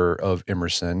admirer of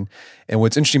Emerson. And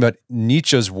what's interesting about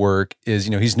Nietzsche's work is,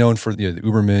 he's known for the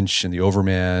Übermensch and the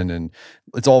Overman, and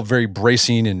it's all very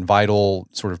bracing and vital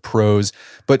sort of prose.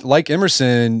 But like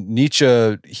Emerson,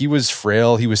 Nietzsche, he was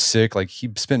frail, he was sick. Like, he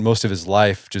spent most of his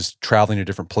life just traveling to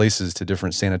different places, to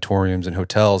different sanatoriums and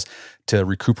hotels to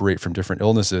recuperate from different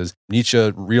illnesses.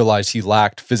 Nietzsche realized he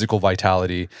lacked physical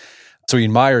vitality, so he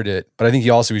admired it. But I think he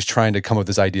also was trying to come up with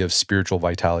this idea of spiritual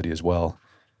vitality as well.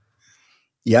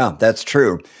 Yeah, that's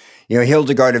true.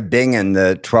 Hildegard of Bingen,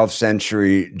 the 12th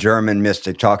century German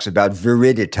mystic, talks about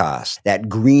viriditas, that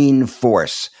green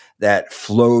force that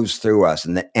flows through us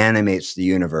and that animates the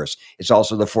universe. It's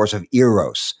also the force of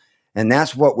eros. And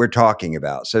that's what we're talking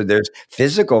about. So there's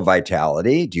physical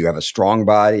vitality. Do you have a strong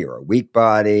body or a weak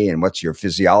body? And what's your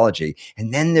physiology?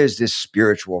 And then there's this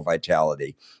spiritual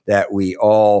vitality that we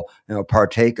all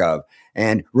partake of.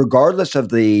 And regardless of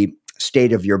the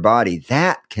state of your body,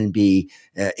 that can be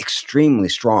extremely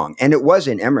strong. And it was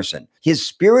in Emerson. His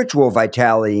spiritual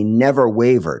vitality never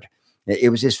wavered. It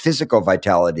was his physical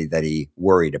vitality that he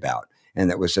worried about, and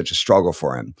that was such a struggle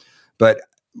for him. But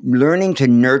learning to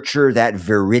nurture that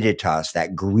viriditas,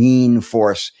 that green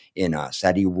force in us,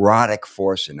 that erotic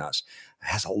force in us,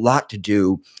 has a lot to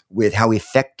do with how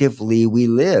effectively we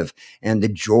live and the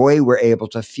joy we're able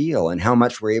to feel and how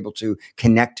much we're able to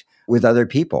connect with other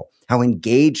people, how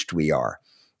engaged we are.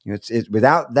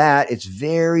 Without that, it's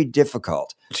very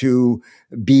difficult to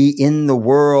be in the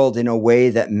world in a way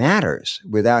that matters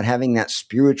without having that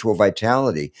spiritual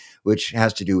vitality, which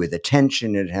has to do with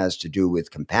attention. It has to do with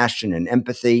compassion and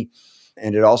empathy.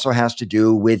 And it also has to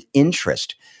do with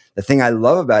interest. The thing I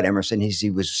love about Emerson is he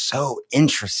was so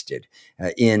interested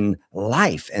in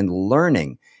life and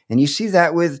learning. And you see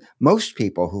that with most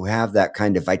people who have that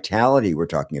kind of vitality we're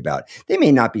talking about. They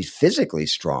may not be physically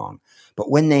strong, but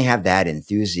when they have that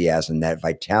enthusiasm, that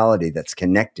vitality that's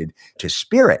connected to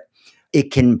spirit,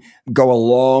 it can go a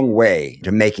long way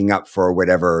to making up for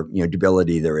whatever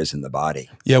debility there is in the body.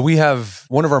 Yeah, we have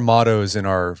one of our mottos in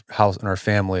our house, in our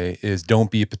family, is "Don't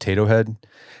be a potato head,"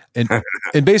 and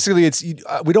basically it's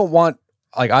we don't want,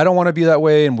 like, I don't want to be that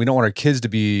way, and we don't want our kids to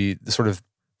be the sort of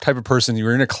type of person.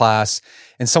 You're in a class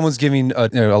and someone's giving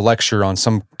a lecture on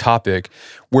some topic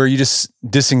where you just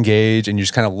disengage and you're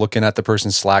just kind of looking at the person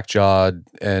slack-jawed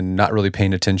and not really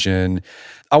paying attention.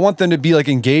 I want them to be like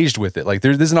engaged with it. Like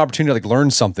there's an opportunity to like learn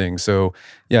something. So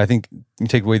yeah, I think you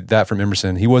take away that from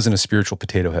Emerson. He wasn't a spiritual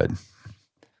potato head.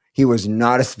 He was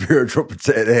not a spiritual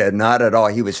potato head, not at all.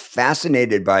 He was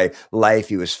fascinated by life.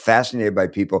 He was fascinated by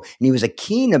people, and he was a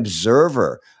keen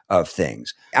observer of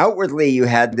things. Outwardly, you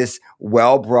had this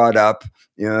well brought up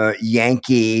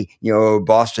Yankee,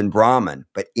 Boston Brahmin,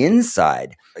 but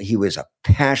inside, he was a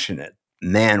passionate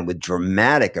man with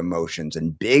dramatic emotions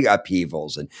and big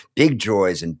upheavals and big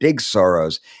joys and big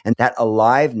sorrows. And that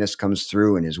aliveness comes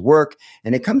through in his work,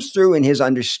 and it comes through in his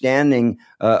understanding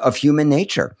of human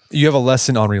nature. You have a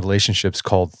lesson on relationships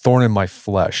called Thorn in My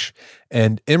Flesh.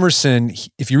 And Emerson,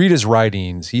 if you read his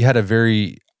writings, he had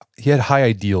high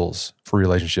ideals for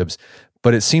relationships,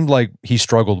 but it seemed like he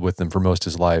struggled with them for most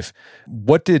of his life.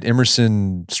 What did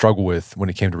Emerson struggle with when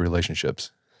it came to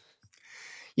relationships?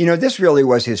 This really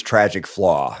was his tragic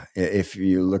flaw. If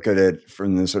you look at it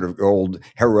from the sort of old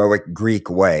heroic Greek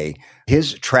way,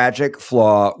 his tragic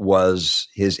flaw was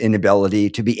his inability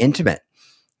to be intimate.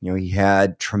 He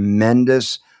had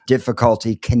tremendous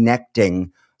difficulty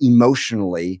connecting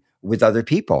emotionally with other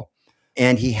people.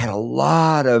 And he had a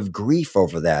lot of grief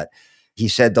over that. He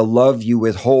said, "The love you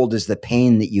withhold is the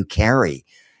pain that you carry."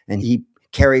 And he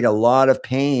carried a lot of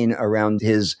pain around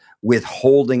his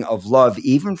withholding of love,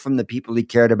 even from the people he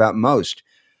cared about most.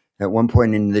 At one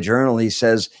point in the journal, he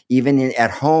says, even at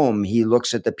home, he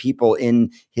looks at the people in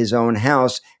his own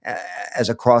house as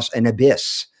across an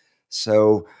abyss.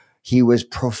 So he was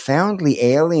profoundly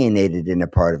alienated in a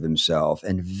part of himself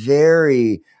and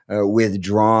very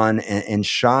withdrawn and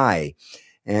shy.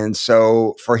 And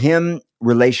so for him,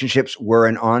 relationships were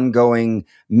an ongoing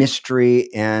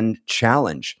mystery and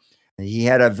challenge. He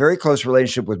had a very close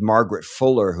relationship with Margaret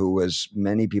Fuller, who was,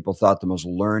 many people thought, the most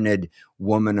learned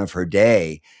woman of her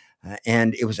day.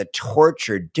 And it was a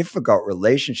tortured, difficult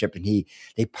relationship. And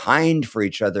they pined for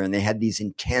each other, and they had these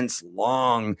intense,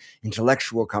 long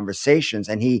intellectual conversations.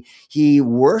 And he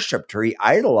worshiped her. He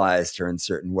idolized her in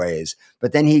certain ways.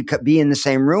 But then he'd be in the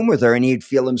same room with her, and he'd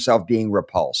feel himself being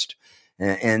repulsed.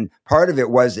 And part of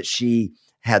it was that she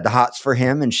had the hots for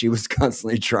him, and she was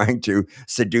constantly trying to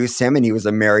seduce him, and he was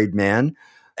a married man,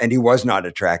 and he was not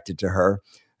attracted to her.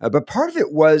 But part of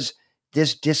it was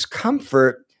this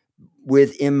discomfort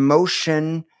with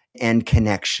emotion and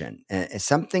connection,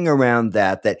 something around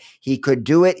that he could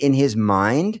do it in his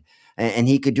mind, and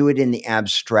he could do it in the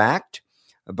abstract.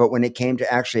 But when it came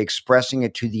to actually expressing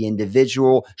it to the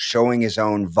individual, showing his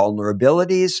own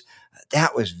vulnerabilities,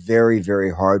 that was very,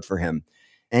 very hard for him.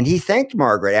 And he thanked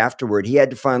Margaret afterward. He had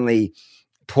to finally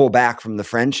pull back from the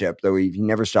friendship, though he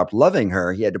never stopped loving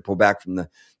her. He had to pull back from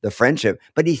the friendship.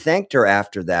 But he thanked her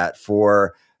after that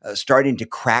for starting to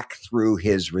crack through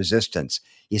his resistance.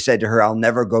 He said to her, "I'll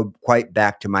never go quite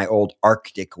back to my old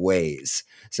Arctic ways."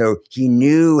 So he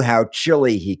knew how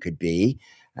chilly he could be,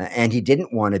 and he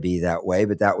didn't want to be that way,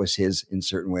 but that was in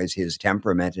certain ways, his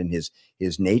temperament and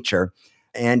his nature.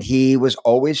 And he was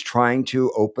always trying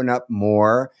to open up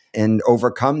more and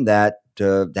overcome that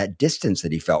distance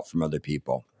that he felt from other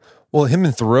people. Well, him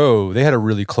and Thoreau, they had a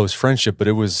really close friendship, but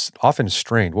it was often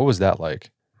strained. What was that like?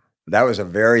 That was a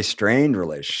very strained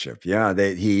relationship. Yeah,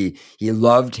 he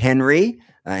loved Henry,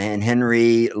 and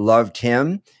Henry loved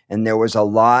him. And there was a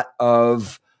lot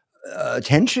of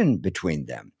tension between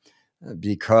them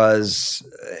because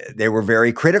they were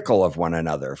very critical of one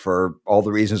another for all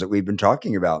the reasons that we've been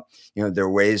talking about. There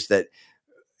are ways that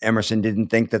Emerson didn't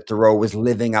think that Thoreau was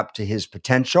living up to his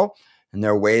potential. And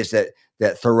there are ways that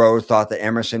Thoreau thought that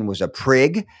Emerson was a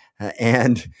prig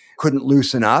and couldn't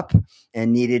loosen up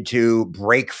and needed to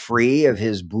break free of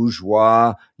his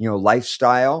bourgeois,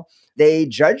 lifestyle. They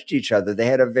judged each other. They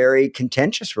had a very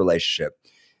contentious relationship.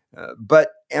 But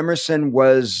Emerson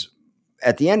was,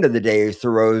 at the end of the day,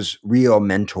 Thoreau's real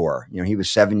mentor. He was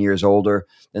 7 years older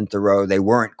than Thoreau. They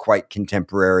weren't quite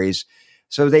contemporaries.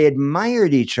 So they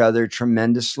admired each other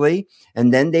tremendously.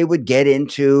 And then they would get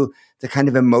into the kind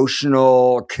of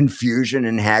emotional confusion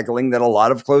and haggling that a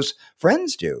lot of close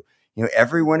friends do.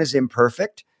 Everyone is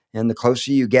imperfect. And the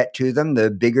closer you get to them, the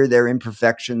bigger their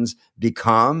imperfections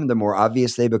become, the more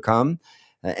obvious they become.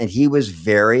 And he was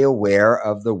very aware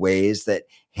of the ways that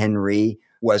Henry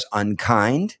was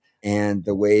unkind and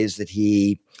the ways that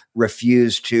he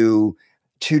refused to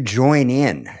join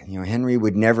in. Henry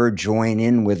would never join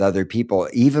in with other people,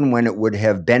 even when it would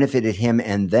have benefited him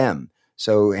and them.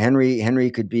 So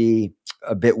Henry could be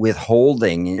a bit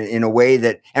withholding in a way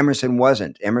that Emerson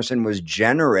wasn't. Emerson was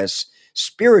generous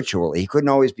spiritually. He couldn't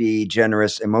always be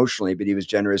generous emotionally, but he was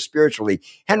generous spiritually.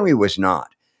 Henry was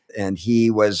not. And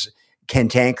he was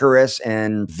cantankerous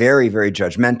and very, very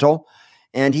judgmental.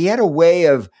 And he had a way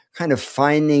of kind of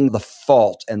finding the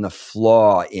fault and the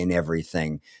flaw in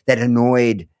everything that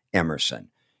annoyed Emerson.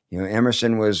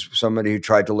 Emerson was somebody who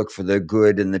tried to look for the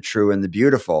good and the true and the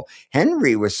beautiful.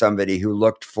 Henry was somebody who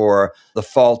looked for the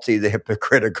faulty, the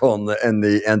hypocritical, and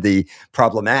the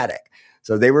problematic.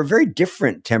 So they were very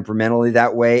different temperamentally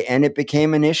that way, and it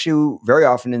became an issue very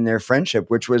often in their friendship,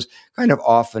 which was kind of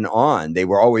off and on. They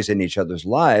were always in each other's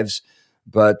lives,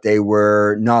 but they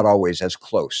were not always as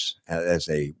close as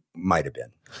they might have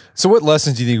been. So what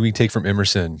lessons do you think we take from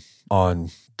Emerson on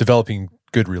developing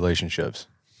good relationships?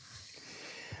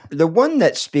 The one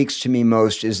that speaks to me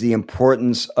most is the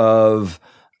importance of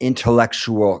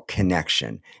intellectual connection.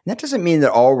 And that doesn't mean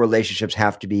that all relationships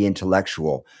have to be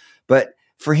intellectual, but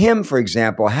for him, for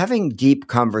example, having deep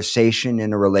conversation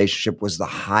in a relationship was the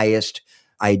highest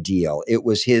ideal. It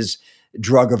was his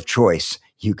drug of choice,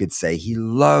 you could say. He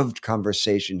loved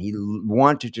conversation. He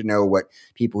wanted to know what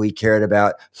people he cared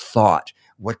about thought,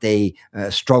 what they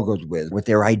struggled with, what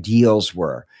their ideals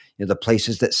were, the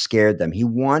places that scared them. He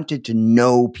wanted to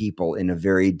know people in a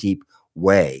very deep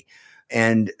way.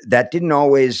 And that didn't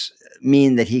always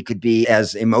mean that he could be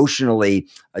as emotionally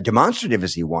demonstrative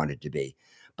as he wanted to be.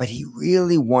 But he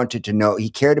really wanted to know, he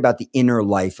cared about the inner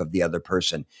life of the other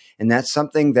person. And that's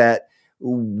something that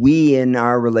we in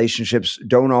our relationships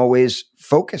don't always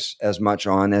focus as much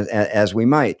on as we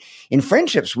might. In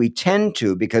friendships, we tend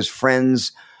to, because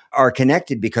friends are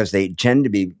connected because they tend to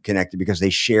be connected because they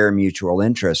share mutual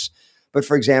interests. But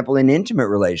for example, in intimate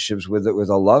relationships with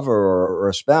a lover or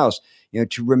a spouse,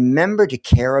 to remember to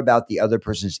care about the other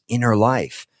person's inner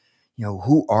life.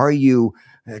 Who are you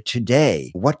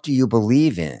today? What do you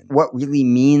believe in? What really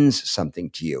means something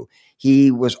to you?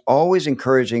 He was always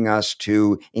encouraging us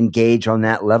to engage on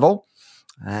that level.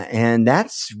 And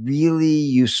that's really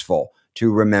useful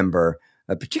to remember,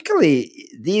 particularly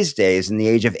these days in the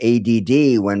age of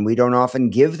ADD, when we don't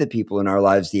often give the people in our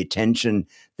lives the attention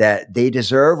that they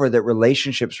deserve or that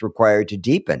relationships require to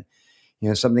deepen.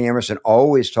 Something Emerson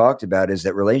always talked about is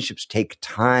that relationships take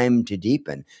time to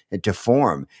deepen and to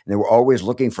form. And they were always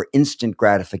looking for instant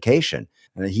gratification.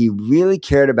 And he really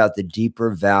cared about the deeper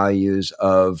values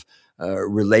of a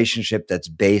relationship that's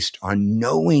based on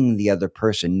knowing the other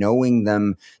person, knowing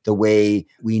them the way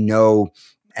we know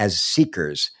as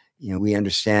seekers. We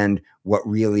understand what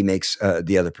really makes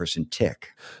the other person tick.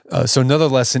 So another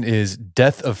lesson is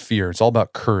death of fear. It's all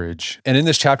about courage. And in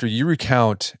this chapter, you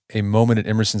recount a moment in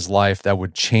Emerson's life that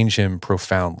would change him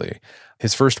profoundly.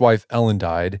 His first wife, Ellen,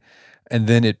 died, and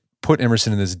then it put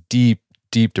Emerson in this deep,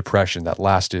 deep depression that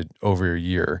lasted over a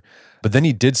year. But then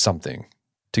he did something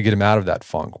to get him out of that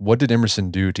funk. What did Emerson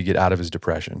do to get out of his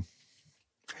depression?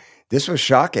 This was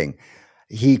shocking.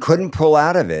 He couldn't pull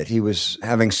out of it. He was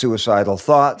having suicidal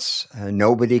thoughts.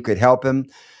 Nobody could help him.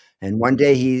 And one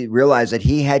day he realized that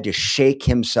he had to shake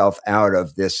himself out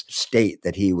of this state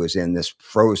that he was in, this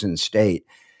frozen state.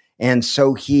 And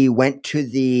so he went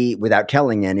without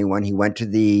telling anyone, he went to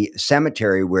the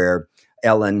cemetery where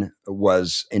Ellen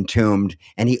was entombed,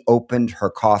 and he opened her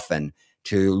coffin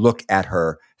to look at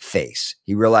her face.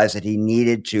 He realized that he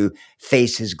needed to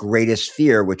face his greatest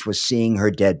fear, which was seeing her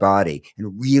dead body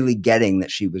and really getting that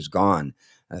she was gone.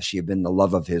 She had been the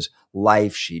love of his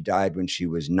life. She died when she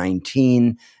was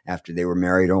 19 after they were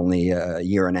married only a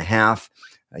year and a half.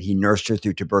 He nursed her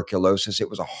through tuberculosis. It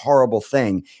was a horrible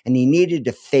thing, and he needed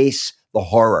to face the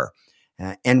horror.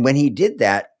 And when he did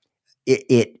that,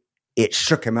 it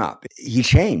shook him up. He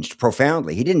changed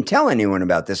profoundly. He didn't tell anyone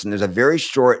about this, and there's a very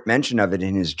short mention of it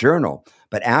in his journal.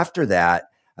 But after that,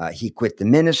 he quit the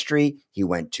ministry. He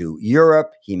went to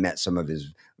Europe. He met some of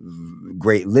his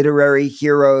great literary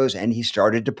heroes, and he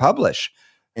started to publish.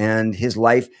 And his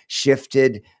life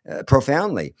shifted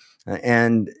profoundly.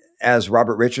 And as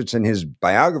Robert Richardson, his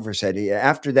biographer, said,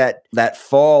 after that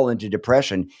fall into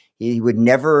depression, he would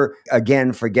never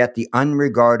again forget the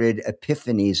unregarded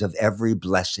epiphanies of every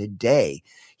blessed day.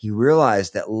 He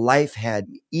realized that life had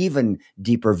even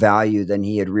deeper value than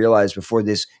he had realized before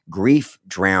this grief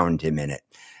drowned him in it.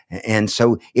 And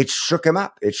so it shook him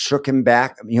up. It shook him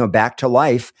back, back to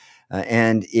life.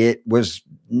 And it was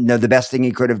the best thing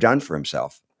he could have done for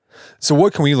himself. So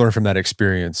what can we learn from that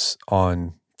experience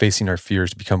on facing our fears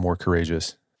to become more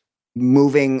courageous?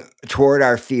 Moving toward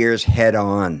our fears head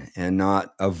on and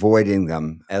not avoiding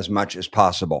them as much as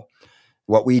possible.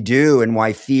 What we do and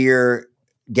why fear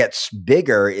gets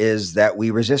bigger is that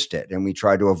we resist it and we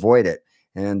try to avoid it.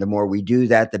 And the more we do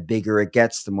that, the bigger it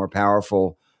gets, the more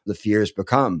powerful the fears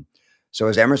become. So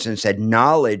as Emerson said,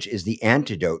 knowledge is the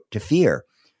antidote to fear.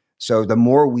 So the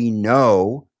more we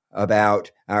know about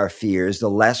our fears, the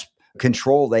less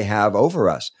control they have over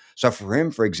us. So for him,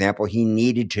 for example, he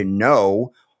needed to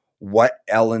know what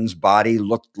Ellen's body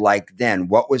looked like then.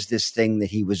 What was this thing that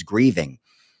he was grieving?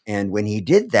 And when he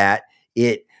did that,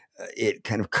 it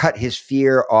kind of cut his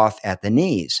fear off at the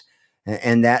knees.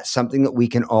 And that's something that we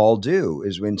can all do,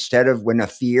 is when a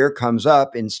fear comes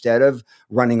up, instead of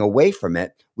running away from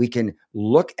it, we can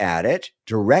look at it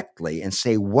directly and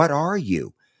say, what are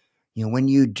you? When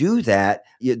you do that,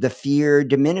 the fear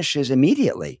diminishes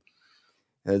immediately.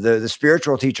 The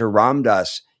spiritual teacher Ram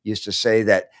Dass used to say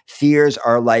that fears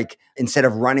are like, instead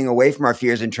of running away from our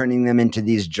fears and turning them into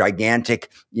these gigantic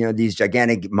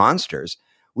monsters,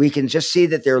 we can just see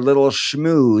that they're little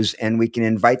schmoos and we can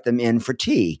invite them in for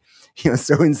tea.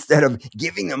 So instead of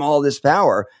giving them all this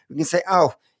power, we can say,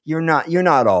 oh, you're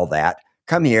not all that.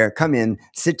 Come here, come in,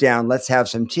 sit down, let's have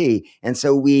some tea. And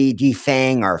so we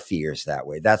defang our fears that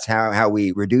way. That's how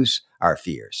we reduce our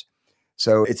fears.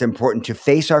 So it's important to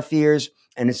face our fears,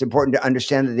 and it's important to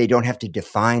understand that they don't have to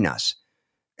define us.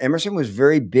 Emerson was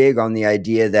very big on the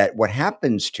idea that what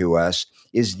happens to us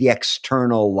is the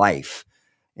external life.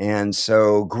 And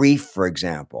so grief, for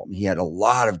example, he had a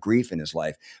lot of grief in his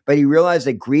life, but he realized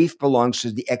that grief belongs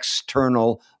to the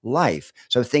external life.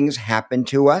 So things happen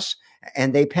to us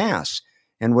and they pass.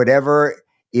 And whatever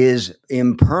is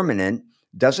impermanent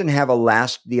doesn't have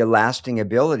the lasting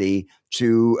ability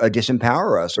to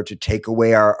disempower us or to take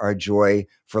away our joy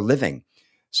for living.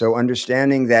 So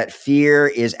understanding that fear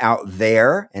is out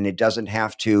there and it doesn't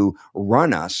have to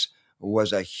run us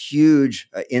was a huge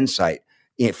insight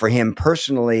for him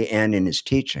personally and in his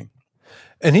teaching.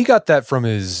 And he got that from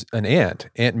an aunt,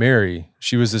 Aunt Mary.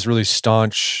 She was this really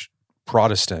staunch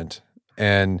Protestant,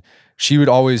 and she would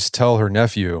always tell her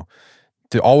nephew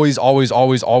to always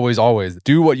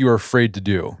do what you are afraid to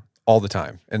do all the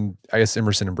time. And I guess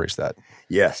Emerson embraced that.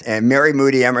 Yes, and Mary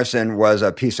Moody Emerson was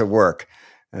a piece of work.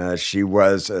 She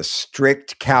was a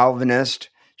strict Calvinist.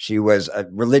 She was a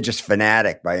religious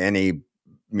fanatic by any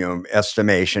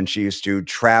estimation. She used to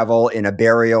travel in a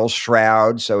burial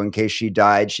shroud, so in case she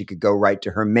died, she could go right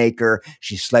to her maker.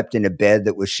 She slept in a bed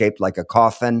that was shaped like a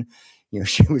coffin.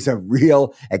 She was a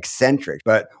real eccentric.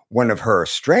 But one of her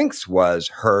strengths was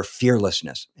her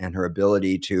fearlessness and her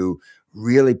ability to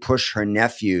really push her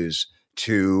nephews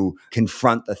to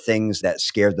confront the things that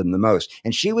scared them the most.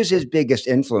 And she was his biggest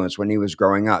influence when he was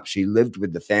growing up. She lived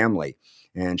with the family,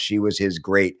 and she was his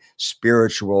great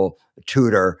spiritual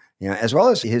tutor, as well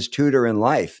as his tutor in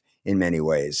life in many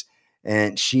ways.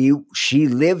 And she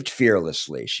lived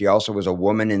fearlessly. She also was a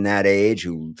woman in that age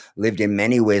who lived in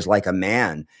many ways like a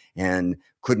man and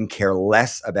couldn't care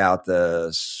less about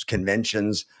the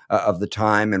conventions of the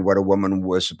time and what a woman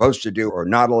was supposed to do or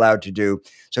not allowed to do.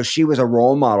 So she was a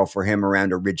role model for him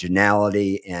around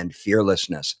originality and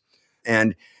fearlessness.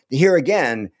 And here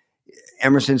again,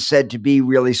 Emerson said, to be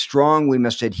really strong, we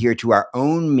must adhere to our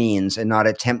own means and not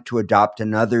attempt to adopt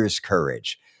another's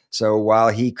courage. So while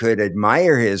he could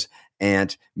admire his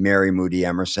Aunt Mary Moody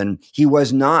Emerson, he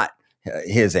was not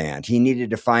his aunt. He needed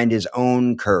to find his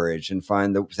own courage and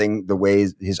find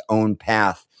his own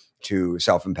path to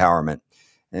self-empowerment.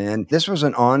 And this was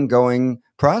an ongoing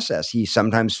process. He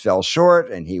sometimes fell short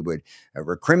and he would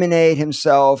recriminate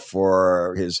himself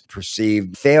for his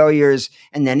perceived failures,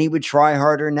 and then he would try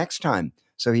harder next time.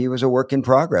 So he was a work in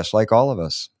progress like all of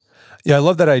us. Yeah, I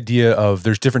love that idea of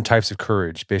there's different types of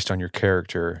courage based on your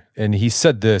character. And he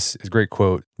said this, is a great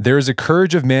quote, "There is a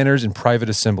courage of manners in private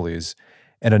assemblies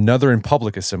and another in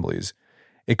public assemblies.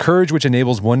 A courage which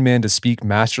enables one man to speak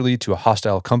masterly to a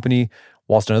hostile company,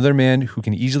 whilst another man who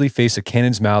can easily face a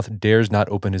cannon's mouth dares not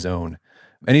open his own."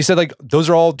 And he said, like, those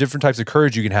are all different types of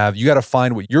courage you can have. You got to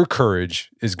find what your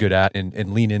courage is good at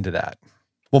and lean into that.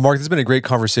 Well, Mark, this has been a great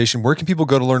conversation. Where can people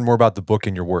go to learn more about the book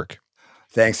and your work?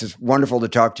 Thanks. It's wonderful to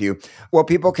talk to you. Well,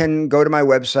 people can go to my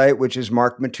website, which is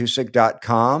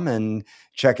markmatusik.com, and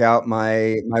check out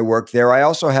my work there. I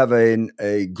also have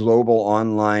a global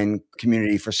online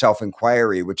community for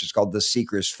self-inquiry, which is called the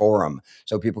Seekers Forum.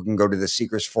 So people can go to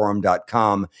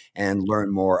theseekersforum.com and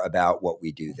learn more about what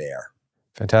we do there.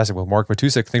 Fantastic. Well, Mark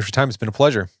Matusik, thanks for your time. It's been a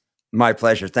pleasure. My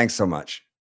pleasure. Thanks so much.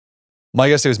 My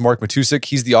guest today was Mark Matusik.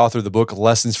 He's the author of the book,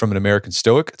 Lessons from an American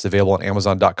Stoic. It's available on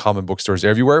Amazon.com and bookstores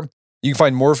everywhere. You can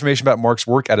find more information about Mark's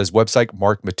work at his website,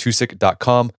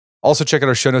 markmatusik.com. Also, check out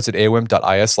our show notes at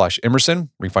aom.is/Emerson,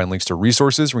 where you can find links to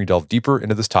resources where we delve deeper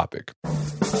into this topic.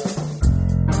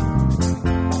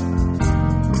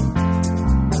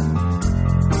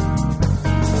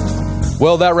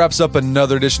 Well, that wraps up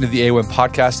another edition of the AOM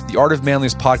podcast. The Art of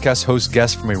Manliness podcast hosts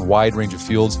guests from a wide range of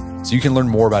fields, so you can learn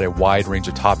more about a wide range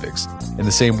of topics. In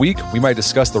the same week, we might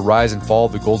discuss the rise and fall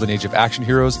of the golden age of action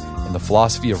heroes and the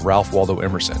philosophy of Ralph Waldo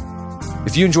Emerson.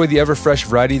 If you enjoy the ever-fresh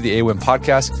variety of the AOM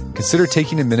podcast, consider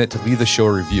taking a minute to leave the show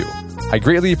a review. I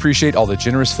greatly appreciate all the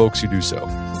generous folks who do so.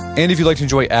 And if you'd like to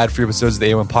enjoy ad-free episodes of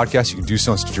the AOM podcast, you can do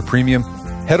so on Stitcher Premium.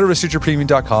 Head over to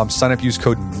StitcherPremium.com, sign up, use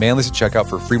code MANLINESS at checkout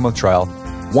for a free month trial.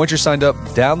 Once you're signed up,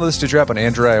 download the Stitcher app on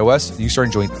Android or iOS, and you start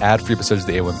enjoying ad-free episodes of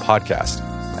the AOM podcast.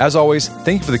 As always,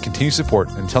 thank you for the continued support.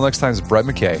 Until next time, it's Brett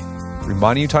McKay,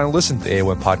 reminding you time to listen to the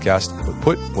AOM podcast, but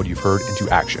put what you've heard into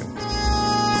action.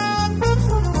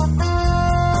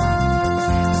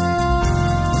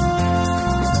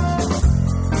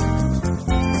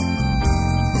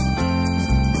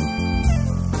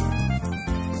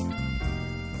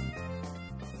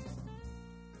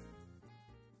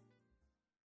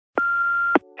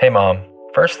 Hey Mom,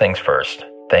 first things first,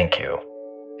 thank you.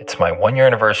 It's my 1-year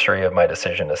anniversary of my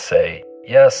decision to say,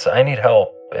 yes, I need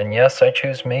help, and yes, I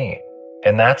choose me.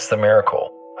 And that's the miracle.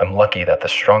 I'm lucky that the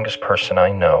strongest person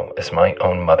I know is my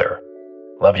own mother.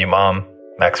 Love you, Mom.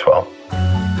 Maxwell.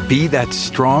 Be that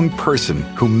strong person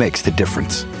who makes the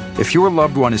difference. If your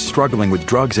loved one is struggling with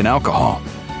drugs and alcohol,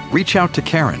 reach out to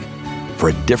Karen for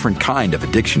a different kind of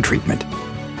addiction treatment.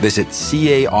 Visit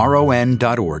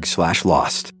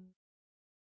caron.org/lost.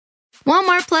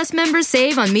 Walmart Plus members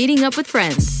save on meeting up with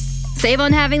friends. Save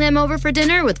on having them over for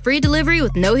dinner with free delivery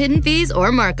with no hidden fees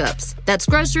or markups. That's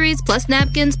groceries, plus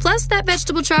napkins, plus that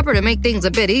vegetable chopper to make things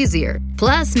a bit easier.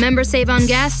 Plus, members save on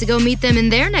gas to go meet them in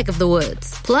their neck of the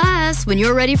woods. Plus, when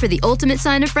you're ready for the ultimate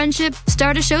sign of friendship,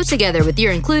 start a show together with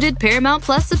your included Paramount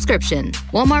Plus subscription.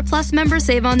 Walmart Plus members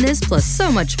save on this plus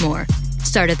so much more.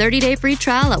 Start a 30-day free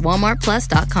trial at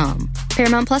walmartplus.com.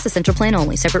 Paramount Plus Essential Plan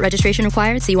only. Separate registration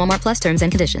required. See Walmart Plus terms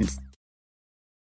and conditions.